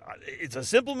 I was like, it's a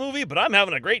simple movie, but I'm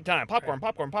having a great time.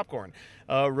 Popcorn.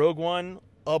 Rogue One,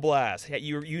 a blast.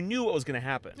 You knew what was going to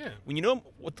happen. Yeah. When you know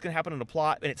what's going to happen in the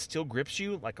plot and it still grips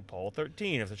you, like Apollo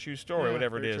 13, if it's a true story,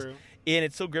 whatever it is, true. And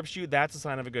it still grips you, that's a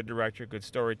sign of a good director, good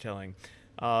storytelling.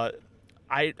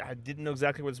 I didn't know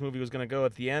exactly where this movie was going to go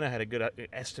at the end. I had a good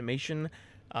estimation,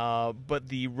 but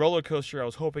the roller coaster I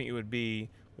was hoping it would be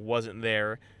wasn't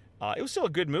there. It was still a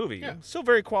good movie. Yeah. Still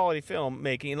very quality film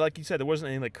making. Like you said, there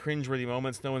wasn't any like cringeworthy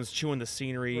moments. No one's chewing the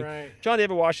scenery. Right. John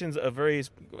David Washington's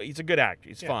he's a good actor.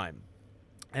 He's fine.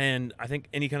 And I think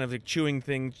any kind of like chewing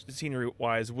thing,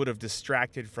 scenery-wise, would have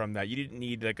distracted from that. You didn't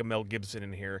need like a Mel Gibson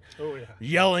in here,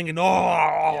 yelling and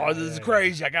this is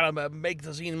crazy. I gotta make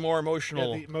the scene more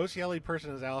emotional. Yeah, the most yelly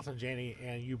person is Allison Janney,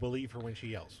 and you believe her when she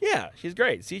yells. Yeah, she's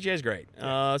great. CJ's great.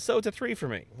 So it's a 3 for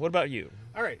me. What about you?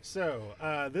 All right, so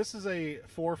this is a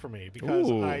 4 for me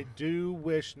because I do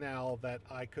wish now that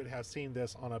I could have seen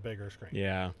this on a bigger screen.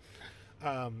 Yeah.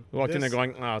 Walked in there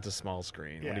going, it's a small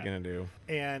screen. What are you going to do?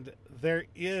 And there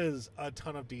is a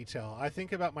ton of detail. I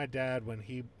think about my dad when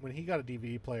he got a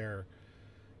DVD player.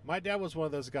 My dad was one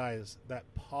of those guys that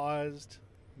paused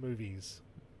movies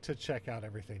to check out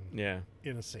everything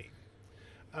in a scene.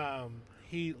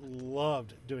 He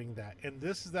loved doing that. And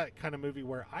this is that kind of movie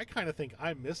where I kind of think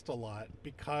I missed a lot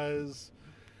because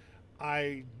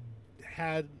I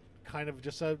had kind of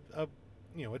just a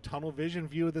tunnel vision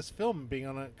view of this film being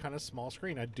on a kind of small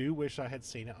screen. I do wish I had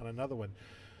seen it on another one.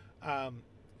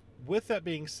 With that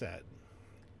being said,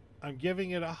 I'm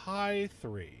giving it a high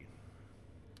 3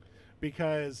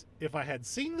 because if I had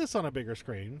seen this on a bigger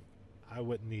screen, I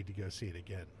wouldn't need to go see it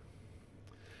again.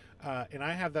 And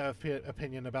I have that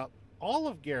opinion about all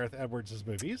of Gareth Edwards'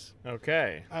 movies.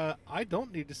 Okay. I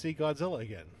don't need to see Godzilla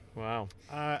again. Wow.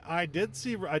 I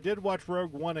did watch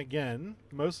Rogue One again,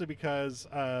 mostly because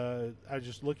I was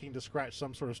just looking to scratch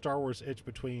some sort of Star Wars itch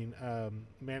between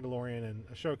Mandalorian and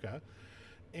Ahsoka,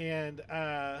 and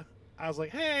I was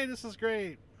like, "Hey, this is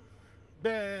great."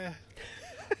 Bah.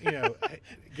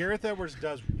 Gareth Edwards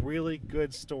does really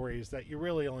good stories that you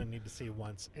really only need to see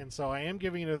once. And so I am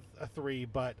giving it a 3,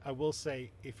 but I will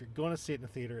say if you're going to see it in the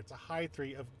theater, it's a high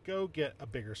 3 of go get a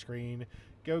bigger screen,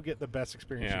 go get the best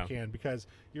experience you can, because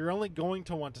you're only going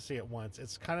to want to see it once.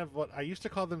 It's kind of what I used to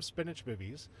call them spinach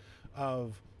movies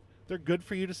of they're good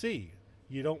for you to see.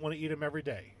 You don't want to eat them every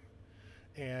day.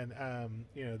 And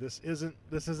this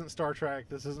isn't Star Trek,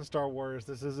 this isn't Star Wars,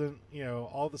 this isn't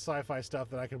all the sci-fi stuff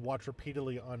that I could watch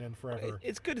repeatedly on end forever.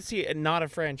 It's good to see it, not a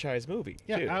franchise movie.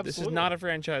 Yeah, too. absolutely. This is not a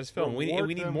franchise film. We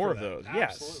need more of those.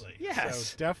 Absolutely. Yes.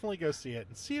 So definitely go see it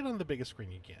and see it on the biggest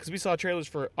screen you can. Because we saw trailers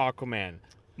for Aquaman,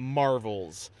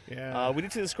 Marvels. Yeah. We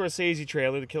did see the Scorsese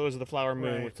trailer, The Killers of the Flower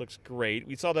Moon, which looks great.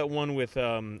 We saw that one with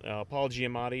Paul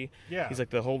Giamatti. Yeah. He's like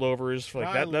the holdovers for like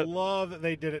I that. love that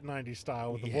they did it 90s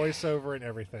style with the voiceover and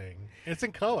everything. It's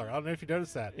in color. I don't know if you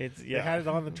noticed that. They had it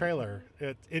on the trailer.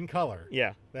 It's in color.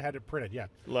 Yeah. They had it printed. Yeah.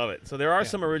 Love it. So there are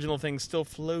some original things still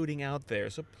floating out there.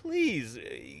 So please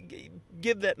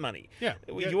give that money. Yeah.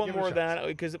 You want more of that?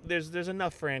 Because there's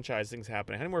enough franchise things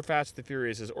happening. How many more Fast and the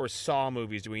Furious or Saw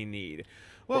movies do we need?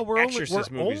 Well, we're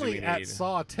Exorcist movies only at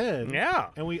Saw 10. Yeah.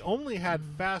 And we only had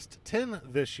Fast 10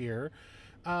 this year.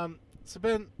 So,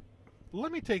 Ben,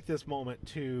 let me take this moment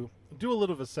to do a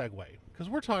little of a segue, because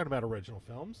we're talking about original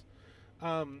films.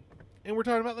 And we're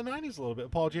talking about the 90s a little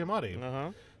bit, Paul Giamatti.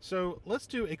 Uh-huh. So let's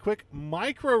do a quick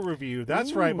micro-review.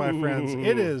 That's right, my friends.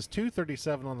 It is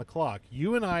 2:37 on the clock.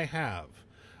 You and I have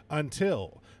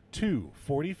until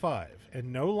 2:45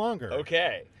 and no longer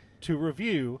to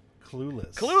review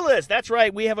Clueless. Clueless, that's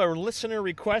right. We have a listener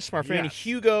request from our friend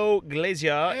Hugo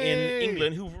Glazier Hey. in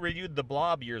England, who reviewed The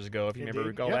Blob years ago, if you Indeed. remember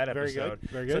recall Yep, that episode.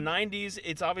 Very good. So 90s,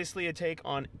 it's obviously a take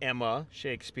on Emma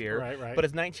Shakespeare. Right. But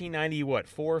it's 1990, what,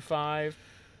 4 or 5?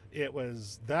 It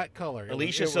was that color.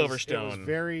 Alicia it was Silverstone.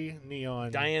 very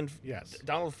neon. Donald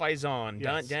Faison,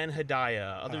 Yes. Dan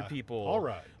Hedaya, other people. All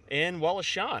right. And Wallace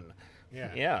Shawn.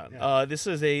 Yeah. It's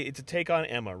a take on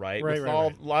Emma, right? Right.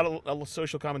 A lot of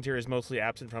social commentary is mostly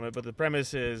absent from it, but the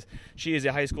premise is she is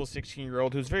a high school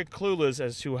 16-year-old who's very clueless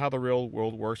as to how the real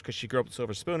world works because she grew up with a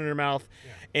silver spoon in her mouth,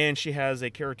 and she has a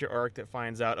character arc that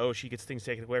finds out, she gets things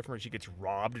taken away from her. She gets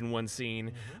robbed in one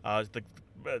scene. The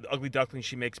ugly duckling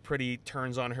she makes pretty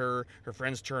turns on her. Her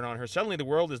friends turn on her. Suddenly the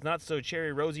world is not so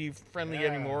cherry rosy friendly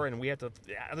anymore, and we have to.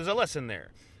 There's a lesson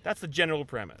there. That's the general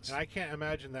premise. And I can't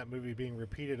imagine that movie being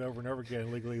repeated over and over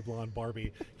again. Legally Blonde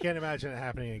Barbie. Can't imagine it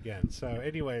happening again. So,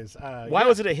 anyways, why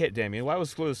was it a hit, Damien? Why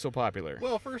was Clueless so popular?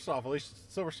 Well, first off, Alicia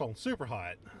Silverstone, super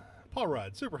hot. Paul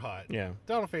Rudd, super hot. Yeah.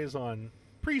 Donald Faison,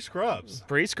 pre-scrubs.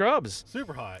 Pre-scrubs.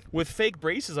 Super hot. With fake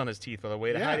braces on his teeth, by the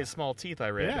way, to hide his small teeth, I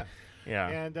read. Yeah.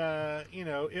 And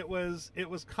it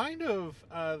was kind of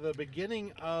the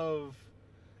beginning of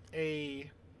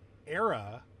a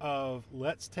era of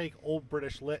let's take old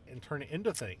British lit and turn it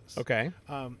into things. Okay.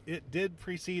 It did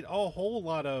precede a whole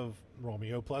lot of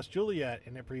Romeo plus Juliet,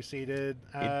 and it preceded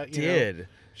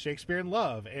Shakespeare in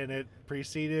Love, and it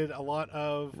preceded a lot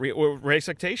of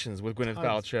Expectations with Gwyneth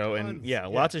Paltrow, and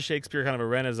lots of Shakespeare, kind of a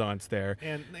renaissance there.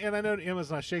 And I know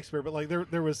Emma's not Shakespeare, but like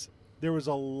there was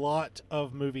a lot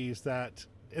of movies that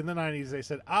in the 90s they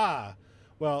said,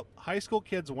 well, high school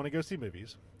kids want to go see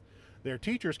movies. Their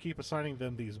teachers keep assigning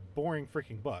them these boring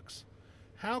freaking books.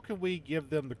 How can we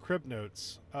give them the crib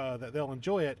notes that they'll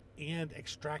enjoy it and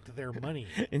extract their money?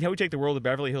 And how we take the world of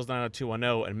Beverly Hills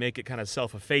 90210 and make it kind of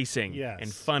self-effacing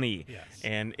and funny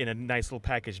and in a nice little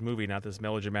packaged movie, not this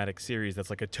melodramatic series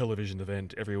that's like a television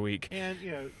event every week. And,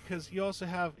 because you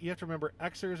have to remember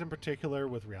Xers in particular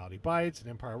with Reality Bites and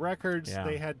Empire Records,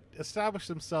 they had established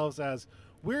themselves as,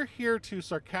 we're here to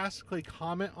sarcastically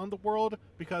comment on the world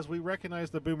because we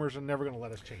recognize the boomers are never going to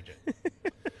let us change it.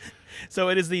 So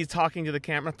it is the talking to the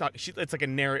camera. It's like a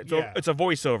narrative. It's a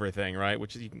voiceover thing, right?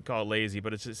 Which you can call it lazy,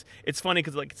 but it's funny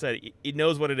because, like I said, it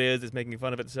knows what it is. It's making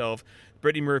fun of itself.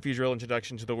 Brittany Murphy's real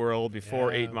introduction to the world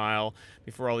before 8 Mile,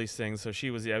 before all these things. So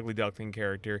she was the ugly duckling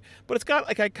character. But it's got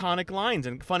like iconic lines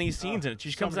and funny scenes in it.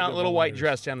 She comes out in a little white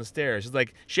dress down the stairs. She's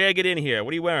like, "Shay, get in here. What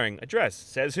are you wearing? A dress."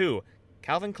 Says who?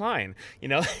 Calvin Klein.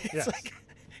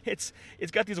 It's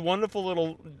got these wonderful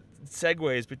little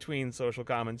segues between social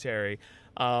commentary,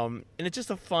 and it's just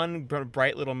a fun,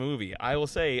 bright little movie. I will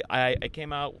say, I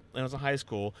came out when I was in high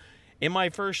school. In my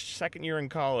second year in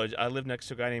college, I lived next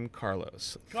to a guy named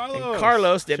Carlos.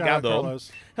 Carlos Delgado.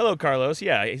 Hello, Carlos.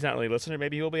 Yeah, he's not really a listener.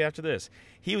 Maybe he will be after this.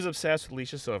 He was obsessed with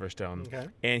Alicia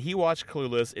Silverstone, and he watched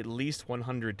Clueless at least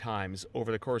 100 times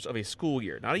over the course of a school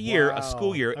year. Not a year, a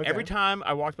school year. Okay. Every time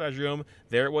I walked by his room,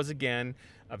 there it was again,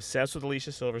 obsessed with Alicia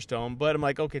Silverstone. But I'm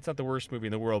like, okay, it's not the worst movie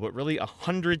in the world, but really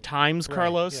 100 times,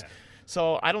 Carlos? Yeah.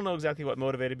 So I don't know exactly what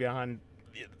motivated behind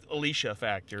Alicia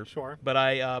factor. Sure. But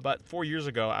I about 4 years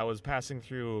ago, I was passing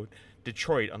through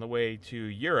Detroit on the way to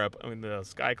Europe, in the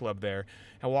Sky Club there.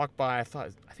 I walked by. I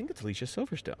think it's Alicia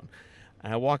Silverstone.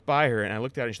 And I walked by her, and I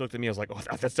looked at her, and she looked at me. I was like, "Oh,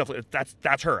 that's definitely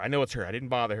that's her. I know it's her. I didn't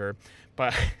bother her."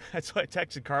 But so I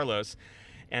texted Carlos,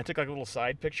 and I took like a little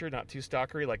side picture, not too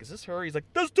stalkery. Like, is this her? He's like,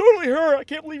 "That's totally her. I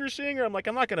can't believe you're seeing her." I'm like,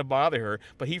 I'm not gonna bother her.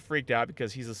 But he freaked out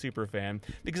because he's a super fan.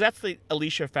 Because that's the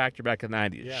Alicia factor back in the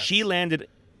 '90s. Yes. She landed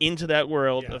into that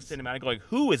world of cinematic, going,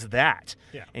 who is that?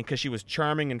 Yeah. And because she was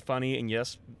charming and funny, and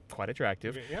yes, quite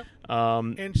attractive. Yep.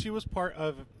 And she was part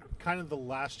of kind of the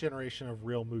last generation of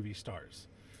real movie stars.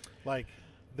 Like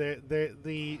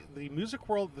the music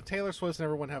world, the Taylor Swifts and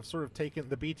everyone have sort of taken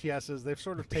the BTSs. They've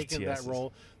sort of taken that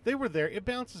role. They were there. It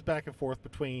bounces back and forth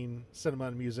between cinema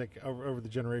and music over the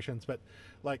generations. But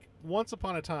like once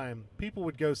upon a time, people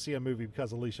would go see a movie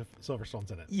because Alicia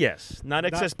Silverstone's in it. Yes, not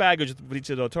Excess Baggage with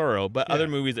Benicio del Toro, but other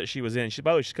movies that she was in.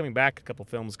 By the way, she's coming back. A couple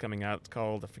films coming out. It's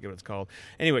called, I forget what it's called.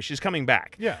 Anyway, she's coming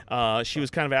back. Yeah. She was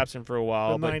kind of absent for a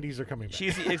while. The 90s are coming back.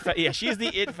 She's the she's the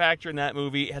it factor in that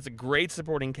movie. It has a great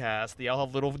supporting cast. They all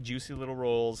have little juicy little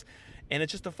roles. And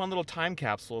it's just a fun little time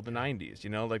capsule of the 90s, you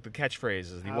know, like the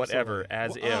catchphrases, the whatever,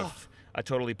 as if, I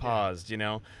totally paused, you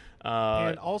know.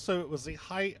 And also it was the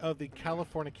height of the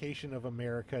Californication of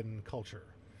American culture.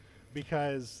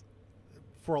 Because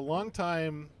for a long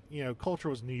time, you know, culture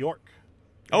was New York.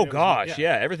 Oh, gosh,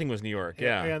 yeah, everything was New York,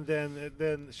 yeah. And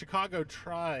then Chicago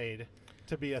tried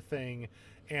to be a thing,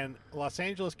 and Los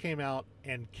Angeles came out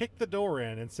and kicked the door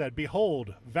in and said,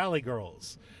 "Behold, Valley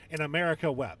Girls," and America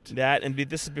wept. That, and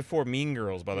this is before Mean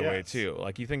Girls, by the way, too.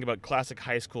 Like, you think about classic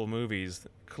high school movies,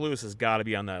 Clueless has got to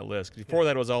be on that list. Before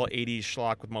that, it was all 80s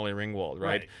schlock with Molly Ringwald,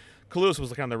 right? Clueless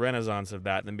was kind of the renaissance of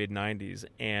that in the mid-90s,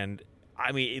 and,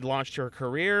 I mean, it launched her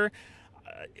career.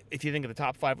 If you think of the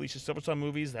top 5 Alicia Silverstone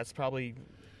movies, that's probably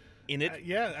in it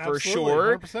for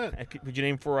sure. 100%. Could you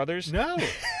name 4 others? No.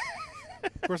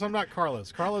 Of course, I'm not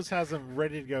Carlos. Carlos has them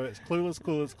ready to go. It's Clueless,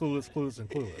 Clueless, Clueless, Clueless, and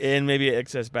Clueless. And maybe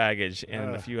Excess Baggage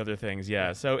and a few other things,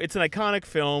 yeah. So it's an iconic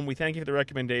film. We thank you for the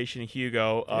recommendation,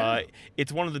 Hugo.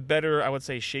 It's one of the better, I would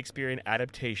say, Shakespearean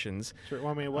adaptations. Sure.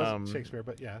 Well, I mean, it wasn't Shakespeare,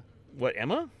 but yeah. What,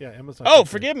 Emma? Yeah, Emma's. Oh,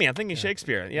 forgive me. I'm thinking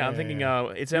Shakespeare. Yeah, I'm thinking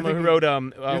it's Emma who wrote.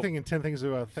 You're thinking 10 Things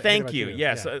to Thank you.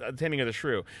 Yes, Taming of the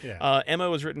Shrew. Yeah. Emma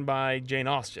was written by Jane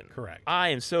Austen. Correct. I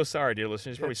am so sorry, dear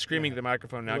listeners. Probably screaming at the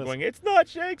microphone now, going, "It's not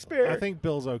Shakespeare." I think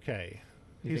Bill's okay.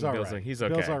 He's all right. He's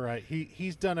okay. Bill's all right.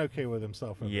 He's done okay with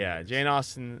himself. Yeah, Jane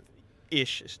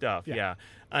Austen-ish stuff. Yeah.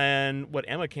 And what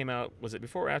Emma came out, was it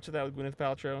before or after that with Gwyneth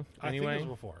Paltrow? Anyway, I think it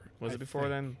was before. Was it before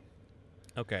then?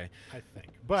 Okay. I think.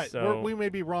 But we may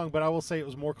be wrong, but I will say it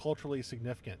was more culturally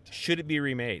significant. Should it be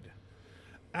remade?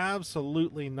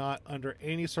 Absolutely not under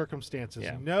any circumstances.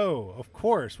 Yeah. No, of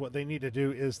course. What they need to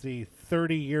do is the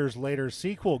 30 years later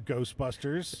sequel,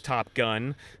 Ghostbusters. Top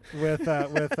Gun. With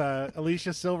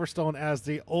Alicia Silverstone as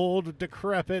the old,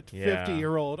 decrepit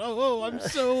 50-year-old. Oh, I'm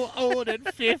so old and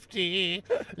 50.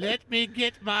 Let me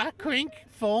get my crink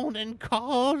phone and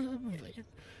call.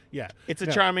 Yeah, it's a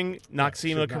charming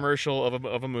Noxema commercial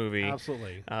of a movie.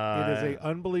 Absolutely, it is an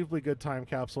unbelievably good time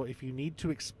capsule. If you need to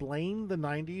explain the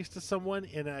 '90s to someone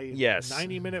in a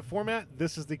 90-minute format,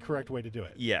 this is the correct way to do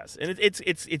it. Yes, and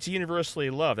it's universally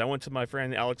loved. I went to my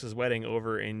friend Alex's wedding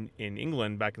over in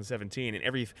England back in 2017, and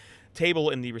every table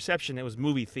in the reception, it was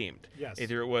movie themed. Yes,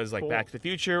 either it was like Back to the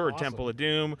Future or Temple of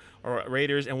Doom or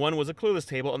Raiders, and one was a Clueless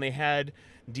table, and they had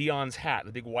Dion's hat,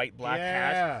 the big white black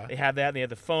hat. They had that, and they had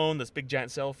the phone, this big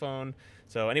giant cell phone.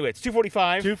 So anyway, it's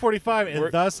 2:45. 2:45,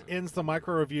 and thus ends the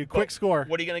micro review. Quick score.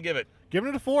 What are you going to give it? Giving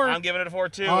it a 4. I'm giving it a 4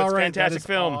 too. All it's a right, fantastic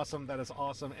film. Awesome. That is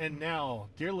awesome. And now,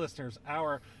 dear listeners,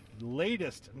 our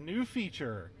latest new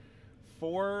feature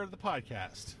for the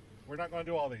podcast. We're not going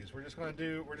to do all these. We're just going to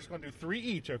do 3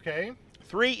 each. Okay.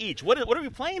 3 each. What are we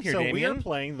playing here, Damien? So we are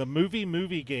playing the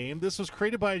movie game. This was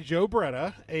created by Joe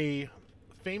Beretta, a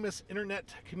famous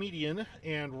internet comedian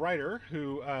and writer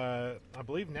who I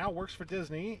believe now works for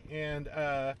Disney, and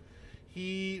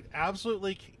he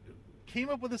absolutely came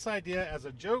up with this idea as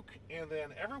a joke, and then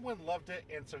everyone loved it,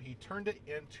 and so he turned it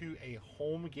into a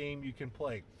home game you can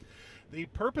play. The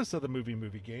purpose of the movie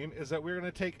game is that we're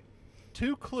going to take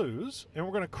 2 clues, and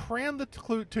we're going to cram the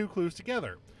 2 clues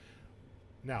together.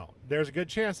 Now, there's a good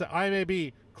chance that I may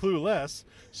be clueless,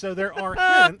 so there are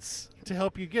hints to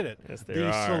help you get it. Yes, there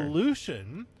are. The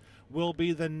solution will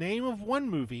be the name of one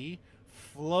movie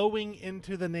flowing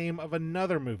into the name of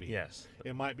another movie. Yes.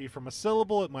 It might be from a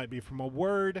syllable, it might be from a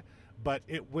word, but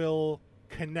it will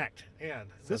connect. And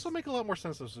this will make a lot more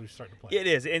sense as we start to play. It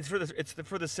is. It's for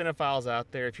the cinephiles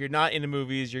out there. If you're not into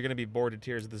movies, you're going to be bored to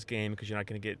tears of this game because you're not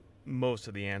going to get most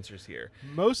of the answers here.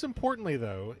 Most importantly,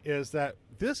 though, is that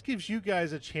this gives you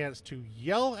guys a chance to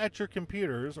yell at your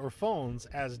computers or phones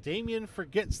as Damien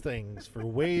forgets things for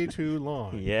way too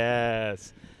long.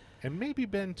 Yes. And maybe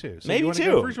Ben, too. So maybe you too.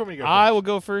 Go first, or you want me to go first? I will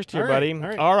go first here, All right, buddy. all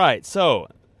right. All right. So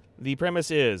the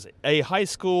premise is a high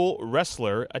school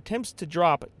wrestler attempts to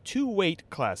drop 2 weight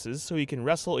classes so he can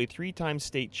wrestle a 3-time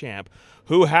state champ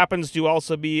who happens to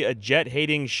also be a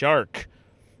jet-hating shark.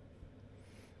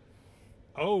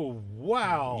 Oh,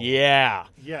 wow. Yeah.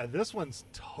 Yeah, this one's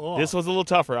tough. This was a little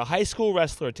tougher. A high school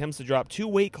wrestler attempts to drop 2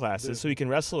 weight classes so he can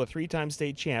wrestle a 3-time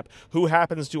state champ who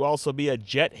happens to also be a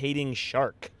jet-hating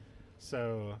shark.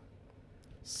 So,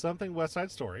 something West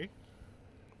Side Story.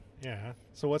 Yeah.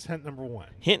 So what's hint number 1?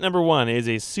 Hint number 1 is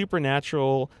a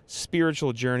supernatural,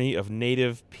 spiritual journey of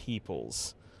native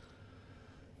peoples.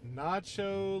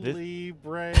 Nacho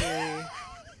Libre.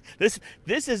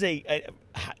 This is a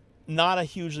not a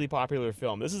hugely popular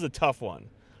film. This is a tough one.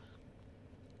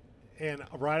 And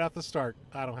right off the start,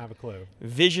 I don't have a clue.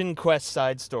 Vision Quest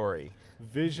side story.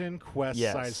 Vision Quest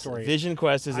side story. Vision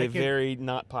Quest is very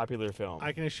not popular film.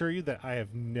 I can assure you that I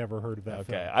have never heard of that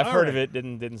film. Okay, I've heard of it,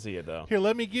 didn't see it though. Here,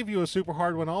 let me give you a super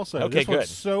hard one also. Okay, this good. one's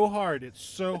so hard. It's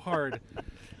so hard.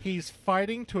 He's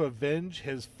fighting to avenge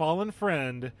his fallen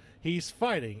friend. He's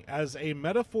fighting as a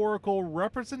metaphorical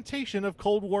representation of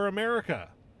Cold War America.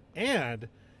 And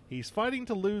he's fighting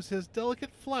to lose his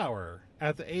delicate flower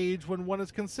at the age when one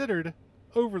is considered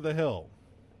over the hill.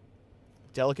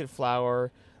 Delicate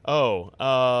flower.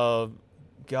 Oh,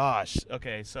 gosh.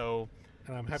 Okay, so...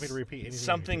 And I'm happy to repeat anything.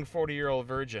 Something 40-year-old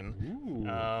virgin.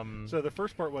 Ooh. So the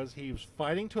first part was he was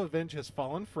fighting to avenge his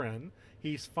fallen friend.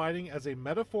 He's fighting as a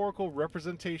metaphorical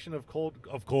representation of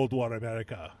Cold War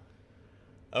America.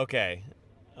 Okay.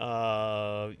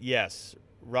 Yes.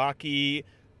 Rocky,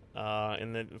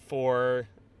 and then 4...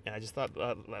 And I just thought,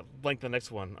 blank the next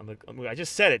one. I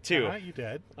just said it, too. You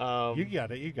did. You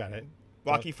got it.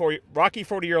 Rocky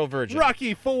 40-year-old virgin.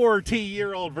 Rocky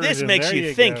 40-year-old virgin. This makes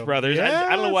you think, go. brothers. Yeah,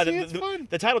 I don't know why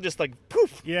the title just like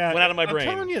poof went out of my brain.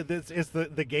 I'm telling you,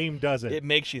 the game does it. It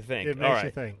makes you think. It makes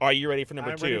you think. Are you ready for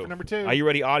number 2? I'm ready for number 2. Are you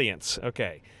ready, audience?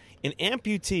 Okay. An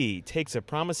amputee takes a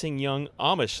promising young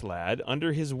Amish lad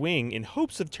under his wing in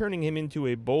hopes of turning him into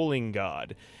a bowling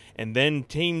god, and then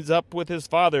teams up with his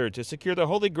father to secure the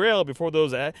Holy Grail before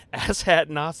those asshat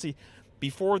Nazi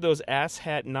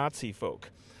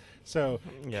folk. So,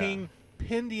 yeah. King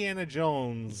Indiana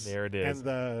Jones. There it is.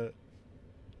 And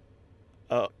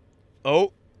the...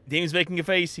 Dame's making a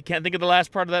face. He can't think of the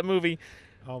last part of that movie.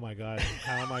 Oh, my God.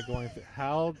 How am I going to...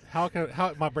 How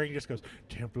my brain just goes,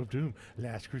 Temple of Doom,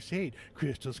 Last Crusade,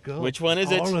 Crystal Skull. Which one is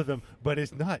it? All of them. But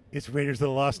it's not. It's Raiders of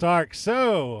the Lost Ark.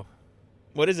 So...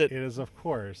 What is it? It is, of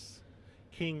course,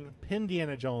 King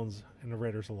Indiana Jones and the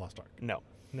Raiders of the Lost Ark. No.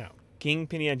 King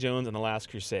Indiana Jones and the Last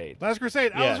Crusade. Last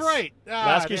Crusade. Yes. I was right.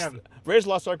 Raiders of the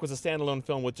Lost Ark was a standalone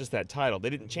film with just that title. They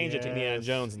didn't change it to Indiana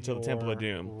Jones until the Temple of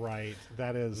Doom. Right.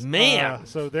 That is. Man.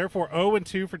 So therefore,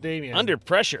 0-2 for Damien. Under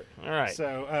pressure. All right.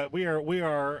 So we are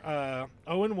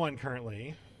 0-1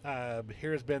 currently.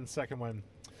 Here's Ben's second one.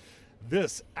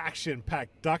 This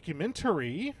action-packed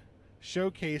documentary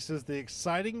showcases the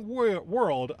exciting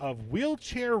world of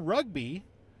wheelchair rugby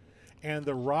and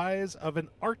the rise of an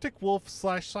Arctic wolf /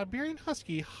 Siberian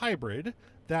husky hybrid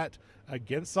that,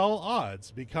 against all odds,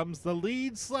 becomes the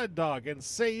lead sled dog and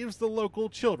saves the local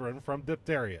children from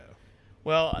diphtheria.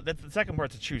 Well, the second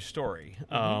part's a true story,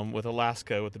 with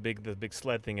Alaska with the big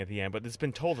sled thing at the end, but it's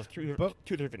been told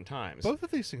two different times. Both of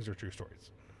these things are true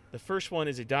stories. The first one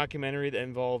is a documentary that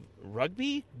involved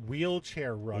rugby?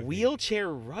 Wheelchair rugby. Wheelchair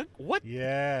rugby? What?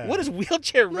 Yeah. What is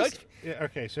wheelchair rugby? Yeah,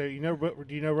 okay, so do you know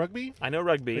rugby? I know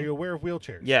rugby. Are you aware of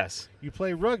wheelchairs? Yes. You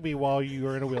play rugby while you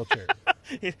are in a wheelchair.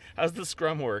 How's the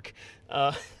scrum work?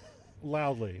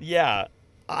 Loudly. Yeah.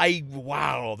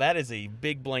 Wow, that is a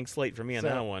big blank slate for me on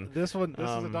that one. This is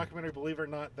a documentary, believe it or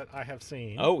not, that I have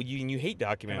seen. Oh, you hate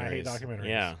documentaries. And I hate documentaries.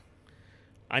 Yeah.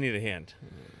 I need a hint.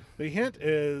 The hint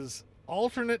is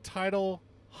alternate title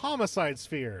Homicide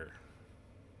Sphere.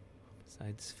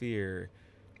 Homicide Sphere.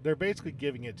 They're basically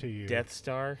giving it to you. Death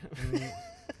Star?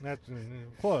 That's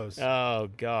close. Oh,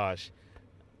 gosh.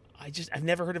 I've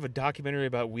never heard of a documentary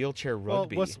about wheelchair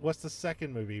rugby. Well, what's the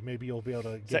second movie? Maybe you'll be able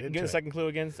to get into it. Second clue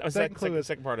again?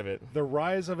 Second part of it. The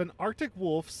rise of an Arctic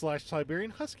wolf /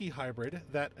 Siberian husky hybrid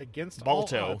that against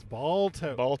Balto. all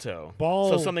odds... Balto.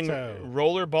 So something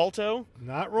roller Balto?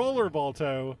 Not roller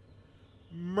Balto.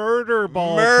 Murder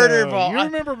Ball. Murder Ball. You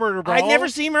remember Murder Ball? I've never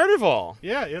seen Murder Ball.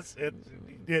 Yeah,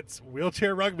 It's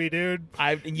wheelchair rugby, dude.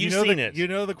 You've seen it. You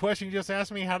know the question you just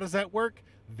asked me, how does that work?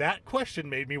 That question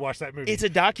made me watch that movie. It's a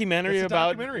documentary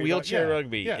about wheelchair yeah,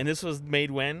 rugby. yeah. And this was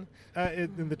made when?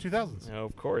 In the 2000s. Oh,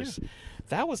 of course. Yeah.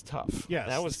 That was tough. Yes.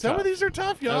 That was Some tough. of these are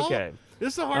tough, y'all. Okay.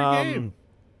 This is a hard game.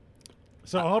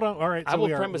 So hold on. All right. So I will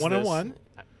we are premise 1-1.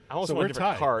 I almost So want we're a different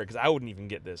tied. card because I wouldn't even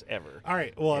get this ever. All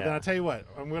right. Well, Yeah. then I'll tell you what.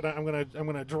 I'm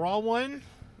gonna draw one.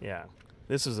 Yeah.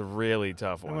 This is a really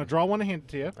tough one. I'm gonna draw one and hand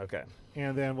it to you, Okay.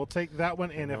 and then we'll take that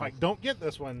one. And if I don't get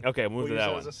this one, Okay, move we'll to use that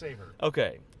it one. as a saver.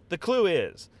 Okay. The clue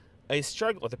is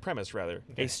the premise rather.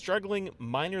 A struggling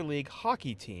minor league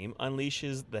hockey team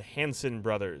unleashes the Hanson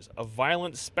brothers, a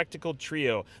violent spectacled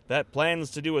trio that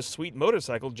plans to do a sweet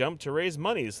motorcycle jump to raise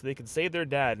money so they can save their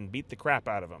dad and beat the crap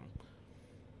out of him.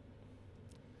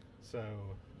 So,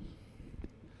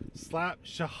 Slap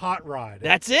Hot Rod.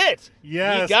 That's it.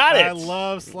 Yes, You got it. I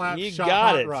love Slap You Shot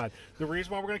got Hot it. Rod. The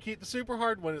reason why we're going to keep the super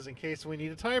hard one is in case we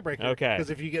need a tiebreaker. Okay. Because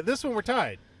if you get this one, we're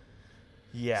tied.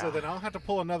 Yeah. So then I'll have to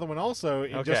pull another one also,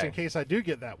 just Okay. in case I do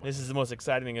get that one. This is the most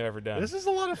exciting thing I've ever done. This is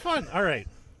a lot of fun. All right.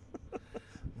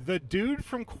 The dude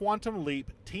from Quantum Leap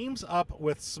teams up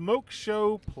with smoke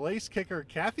show place kicker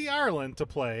Kathy Ireland to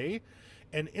play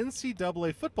an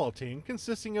NCAA football team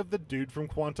consisting of the dude from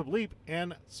Quantum Leap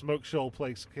and smoke show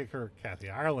place kicker Kathy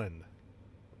Ireland.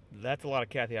 That's a lot of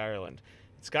Kathy Ireland.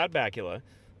 Scott Bakula.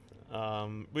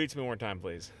 Read it to me one more time,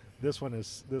 please. This one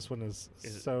is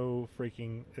so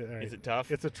freaking. Is it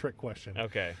tough? It's a trick question.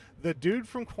 Okay. The dude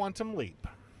from Quantum Leap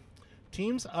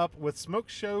teams up with smoke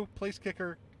show place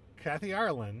kicker Kathy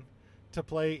Ireland to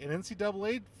play an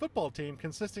NCAA football team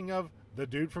consisting of the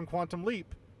dude from Quantum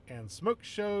Leap and smoke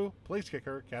show place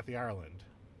kicker Kathy Ireland.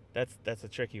 That's a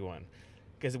tricky one.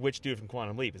 Because which dude from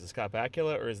Quantum Leap? Is it Scott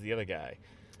Bakula or is it the other guy?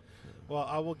 Well,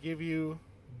 I will give you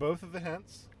both of the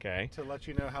hints Okay. to let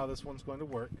you know how this one's going to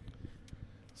work.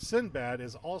 Sinbad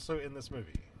is also in this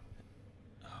movie.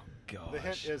 Oh, gosh. The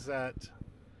hint is that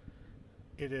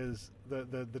it is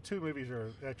the two movies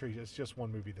are actually it's just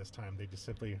one movie this time. They just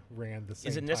simply ran the same.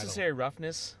 Is it title. Necessary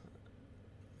Roughness?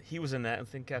 He was in that. I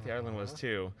think Kathy Ireland was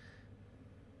too.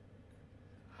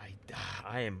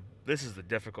 I am. This is the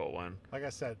difficult one. Like I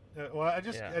said,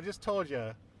 I just told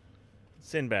you.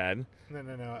 Sinbad.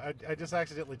 No. I just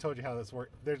accidentally told you how this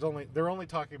works. They're only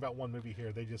talking about one movie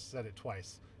here. They just said it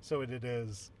twice. So it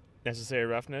is Necessary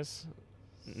Roughness.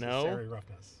 No. Necessary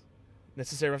Roughness.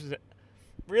 Necessary Roughness.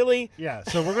 Really? Yeah.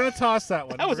 So we're gonna toss that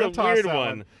one. That was We're a gonna toss weird that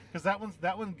one. because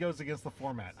that one goes against the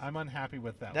format. I'm unhappy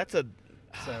with that. That's one.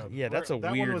 So that's a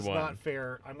that weird one was one. not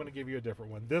fair. I'm going to give you a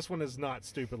different one. This one is not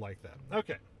stupid like that.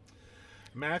 Okay.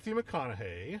 Matthew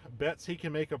McConaughey bets he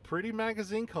can make a pretty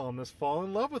magazine columnist fall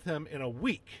in love with him in a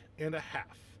week and a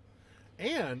half,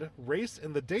 and race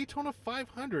in the Daytona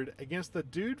 500 against the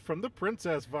dude from The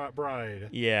Princess Bride.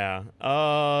 Yeah.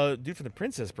 Dude from The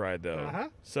Princess Bride, though. Uh-huh.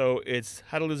 So it's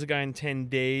How to Lose a Guy in 10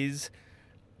 Days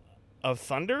of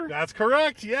Thunder? That's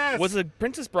correct. Yes. Was the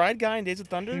Princess Bride guy in Days of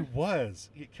Thunder? He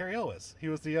was. Carrie Ellis. He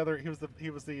was the other. He was the.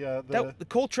 The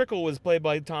Cole Trickle was played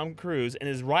by Tom Cruise, and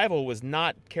his rival was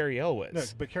not Carrie Elwes. No,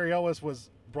 but Carrie Ellis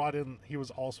was brought in. He was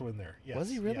also in there. Yes.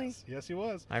 Was he really? Yes, he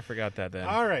was. I forgot that then.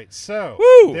 All right, so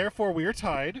Woo! therefore we are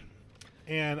tied,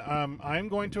 and I'm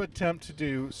going to attempt to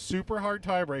do super hard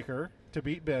tiebreaker to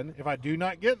beat Ben. If I do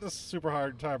not get this super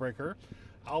hard tiebreaker,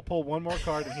 I'll pull one more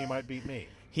card and he might beat me.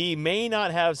 He may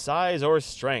not have size or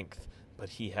strength, but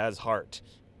he has heart.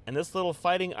 And this little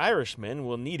fighting Irishman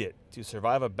will need it to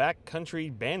survive a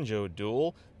backcountry banjo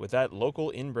duel with that local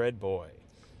inbred boy.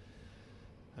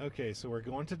 Okay, so we're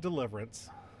going to Deliverance.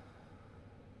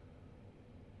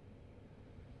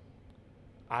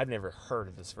 I've never heard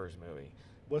of this first movie.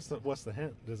 What's the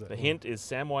hint? The hint is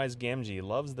Samwise Gamgee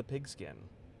loves the pigskin.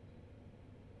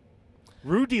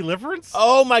 Rue Deliverance?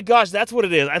 Oh my gosh, that's what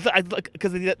it is. I thought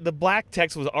because the black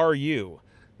text was R-U.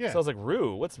 Yeah. So I was like,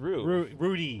 Rue. What's Rue?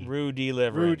 Rudy. Rue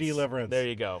Deliverance. Rue Deliverance. There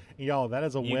you go. Y'all, that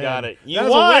is a win. You got it. You That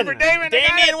is won. a win for Damien.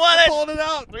 Damien won I it. pulled it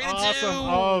out. 3-2. Awesome.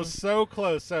 Oh, so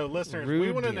close. So, listeners, we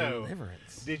Rue want to know,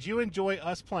 Deliverance. did you enjoy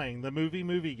us playing the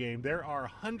movie game? There are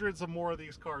hundreds of more of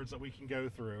these cards that we can go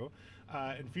through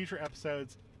in future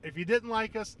episodes. If you didn't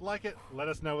like it, let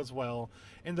us know as well.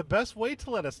 And the best way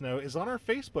to let us know is on our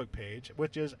Facebook page,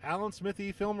 which is Alan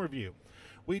Smithy Film Review.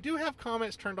 We do have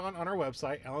comments turned on our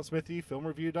website,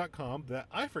 alansmithyfilmreview.com, that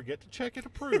I forget to check and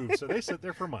approve, so they sit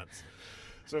there for months.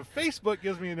 So Facebook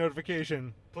gives me a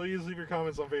notification. Please leave your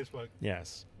comments on Facebook.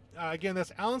 Yes. Again,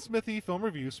 that's Alan Smithy Film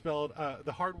Review, spelled,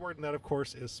 the hard word in that, of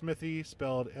course, is Smithy,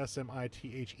 spelled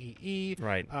Smithee.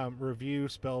 Right. Review,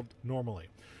 spelled normally.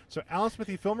 So Alan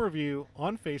Smithy Film Review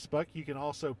on Facebook. You can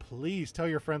also please tell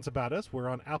your friends about us. We're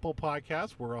on Apple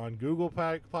Podcasts. We're on Google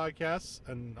Podcasts.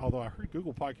 And although I heard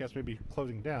Google Podcasts may be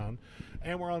closing down.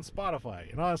 And we're on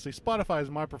Spotify. And honestly, Spotify is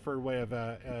my preferred way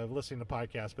of listening to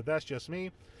podcasts. But that's just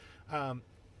me.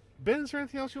 Ben, is there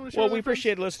anything else you want to share? Well, we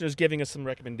appreciate listeners giving us some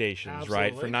recommendations,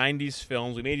 right, for Absolutely. 90s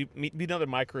films. We may be another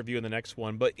micro-review in the next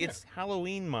one, but it's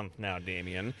Halloween month now,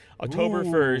 Damien. October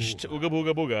 1st, ooga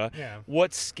booga booga. Yeah.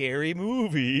 What scary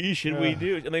movie should we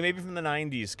do? I mean, maybe from the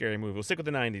 90s scary movie. We'll stick with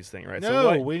the 90s thing, right?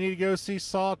 No, we need to go see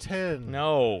Saw 10.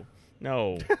 No,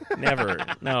 never.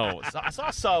 No. I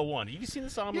saw Saw 1. Have you seen the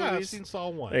Saw movies? Yeah, I've seen Saw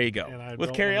 1. There you go. And I With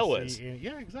don't Carrie wanna Elwes. see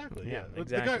yeah, exactly. Yeah, Yeah,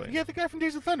 exactly. The guy from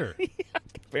Days of Thunder.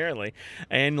 Apparently.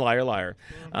 And Liar Liar.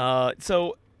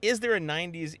 So is there a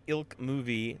 90s ilk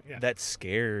movie that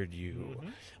scared you?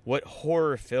 What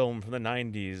horror film from the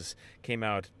 90s came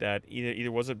out that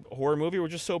either was a horror movie or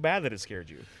just so bad that it scared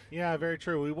you? Yeah, very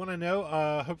true. We want to know.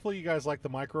 Hopefully you guys like the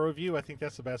micro review. I think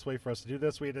that's the best way for us to do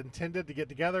this. We had intended to get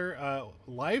together.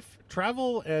 Life,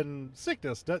 travel, and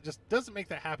sickness just doesn't make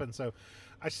that happen. So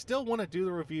I still want to do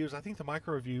the reviews. I think the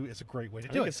micro review is a great way to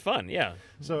do think it. It's fun, yeah.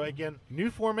 So again, new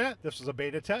format. This was a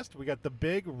beta test. We got the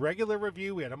big regular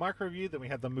review. We had a micro review. Then we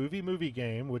had the movie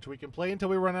game, which we can play until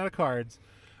we run out of cards.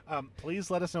 Please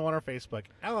let us know on our Facebook.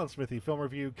 Alan Smithy Film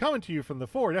Review, coming to you from the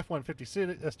Ford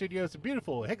F-150 Studios in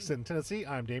beautiful Hickson, Tennessee.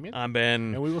 I'm Damien. I'm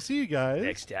Ben. And we will see you guys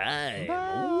Next time.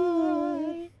 Bye.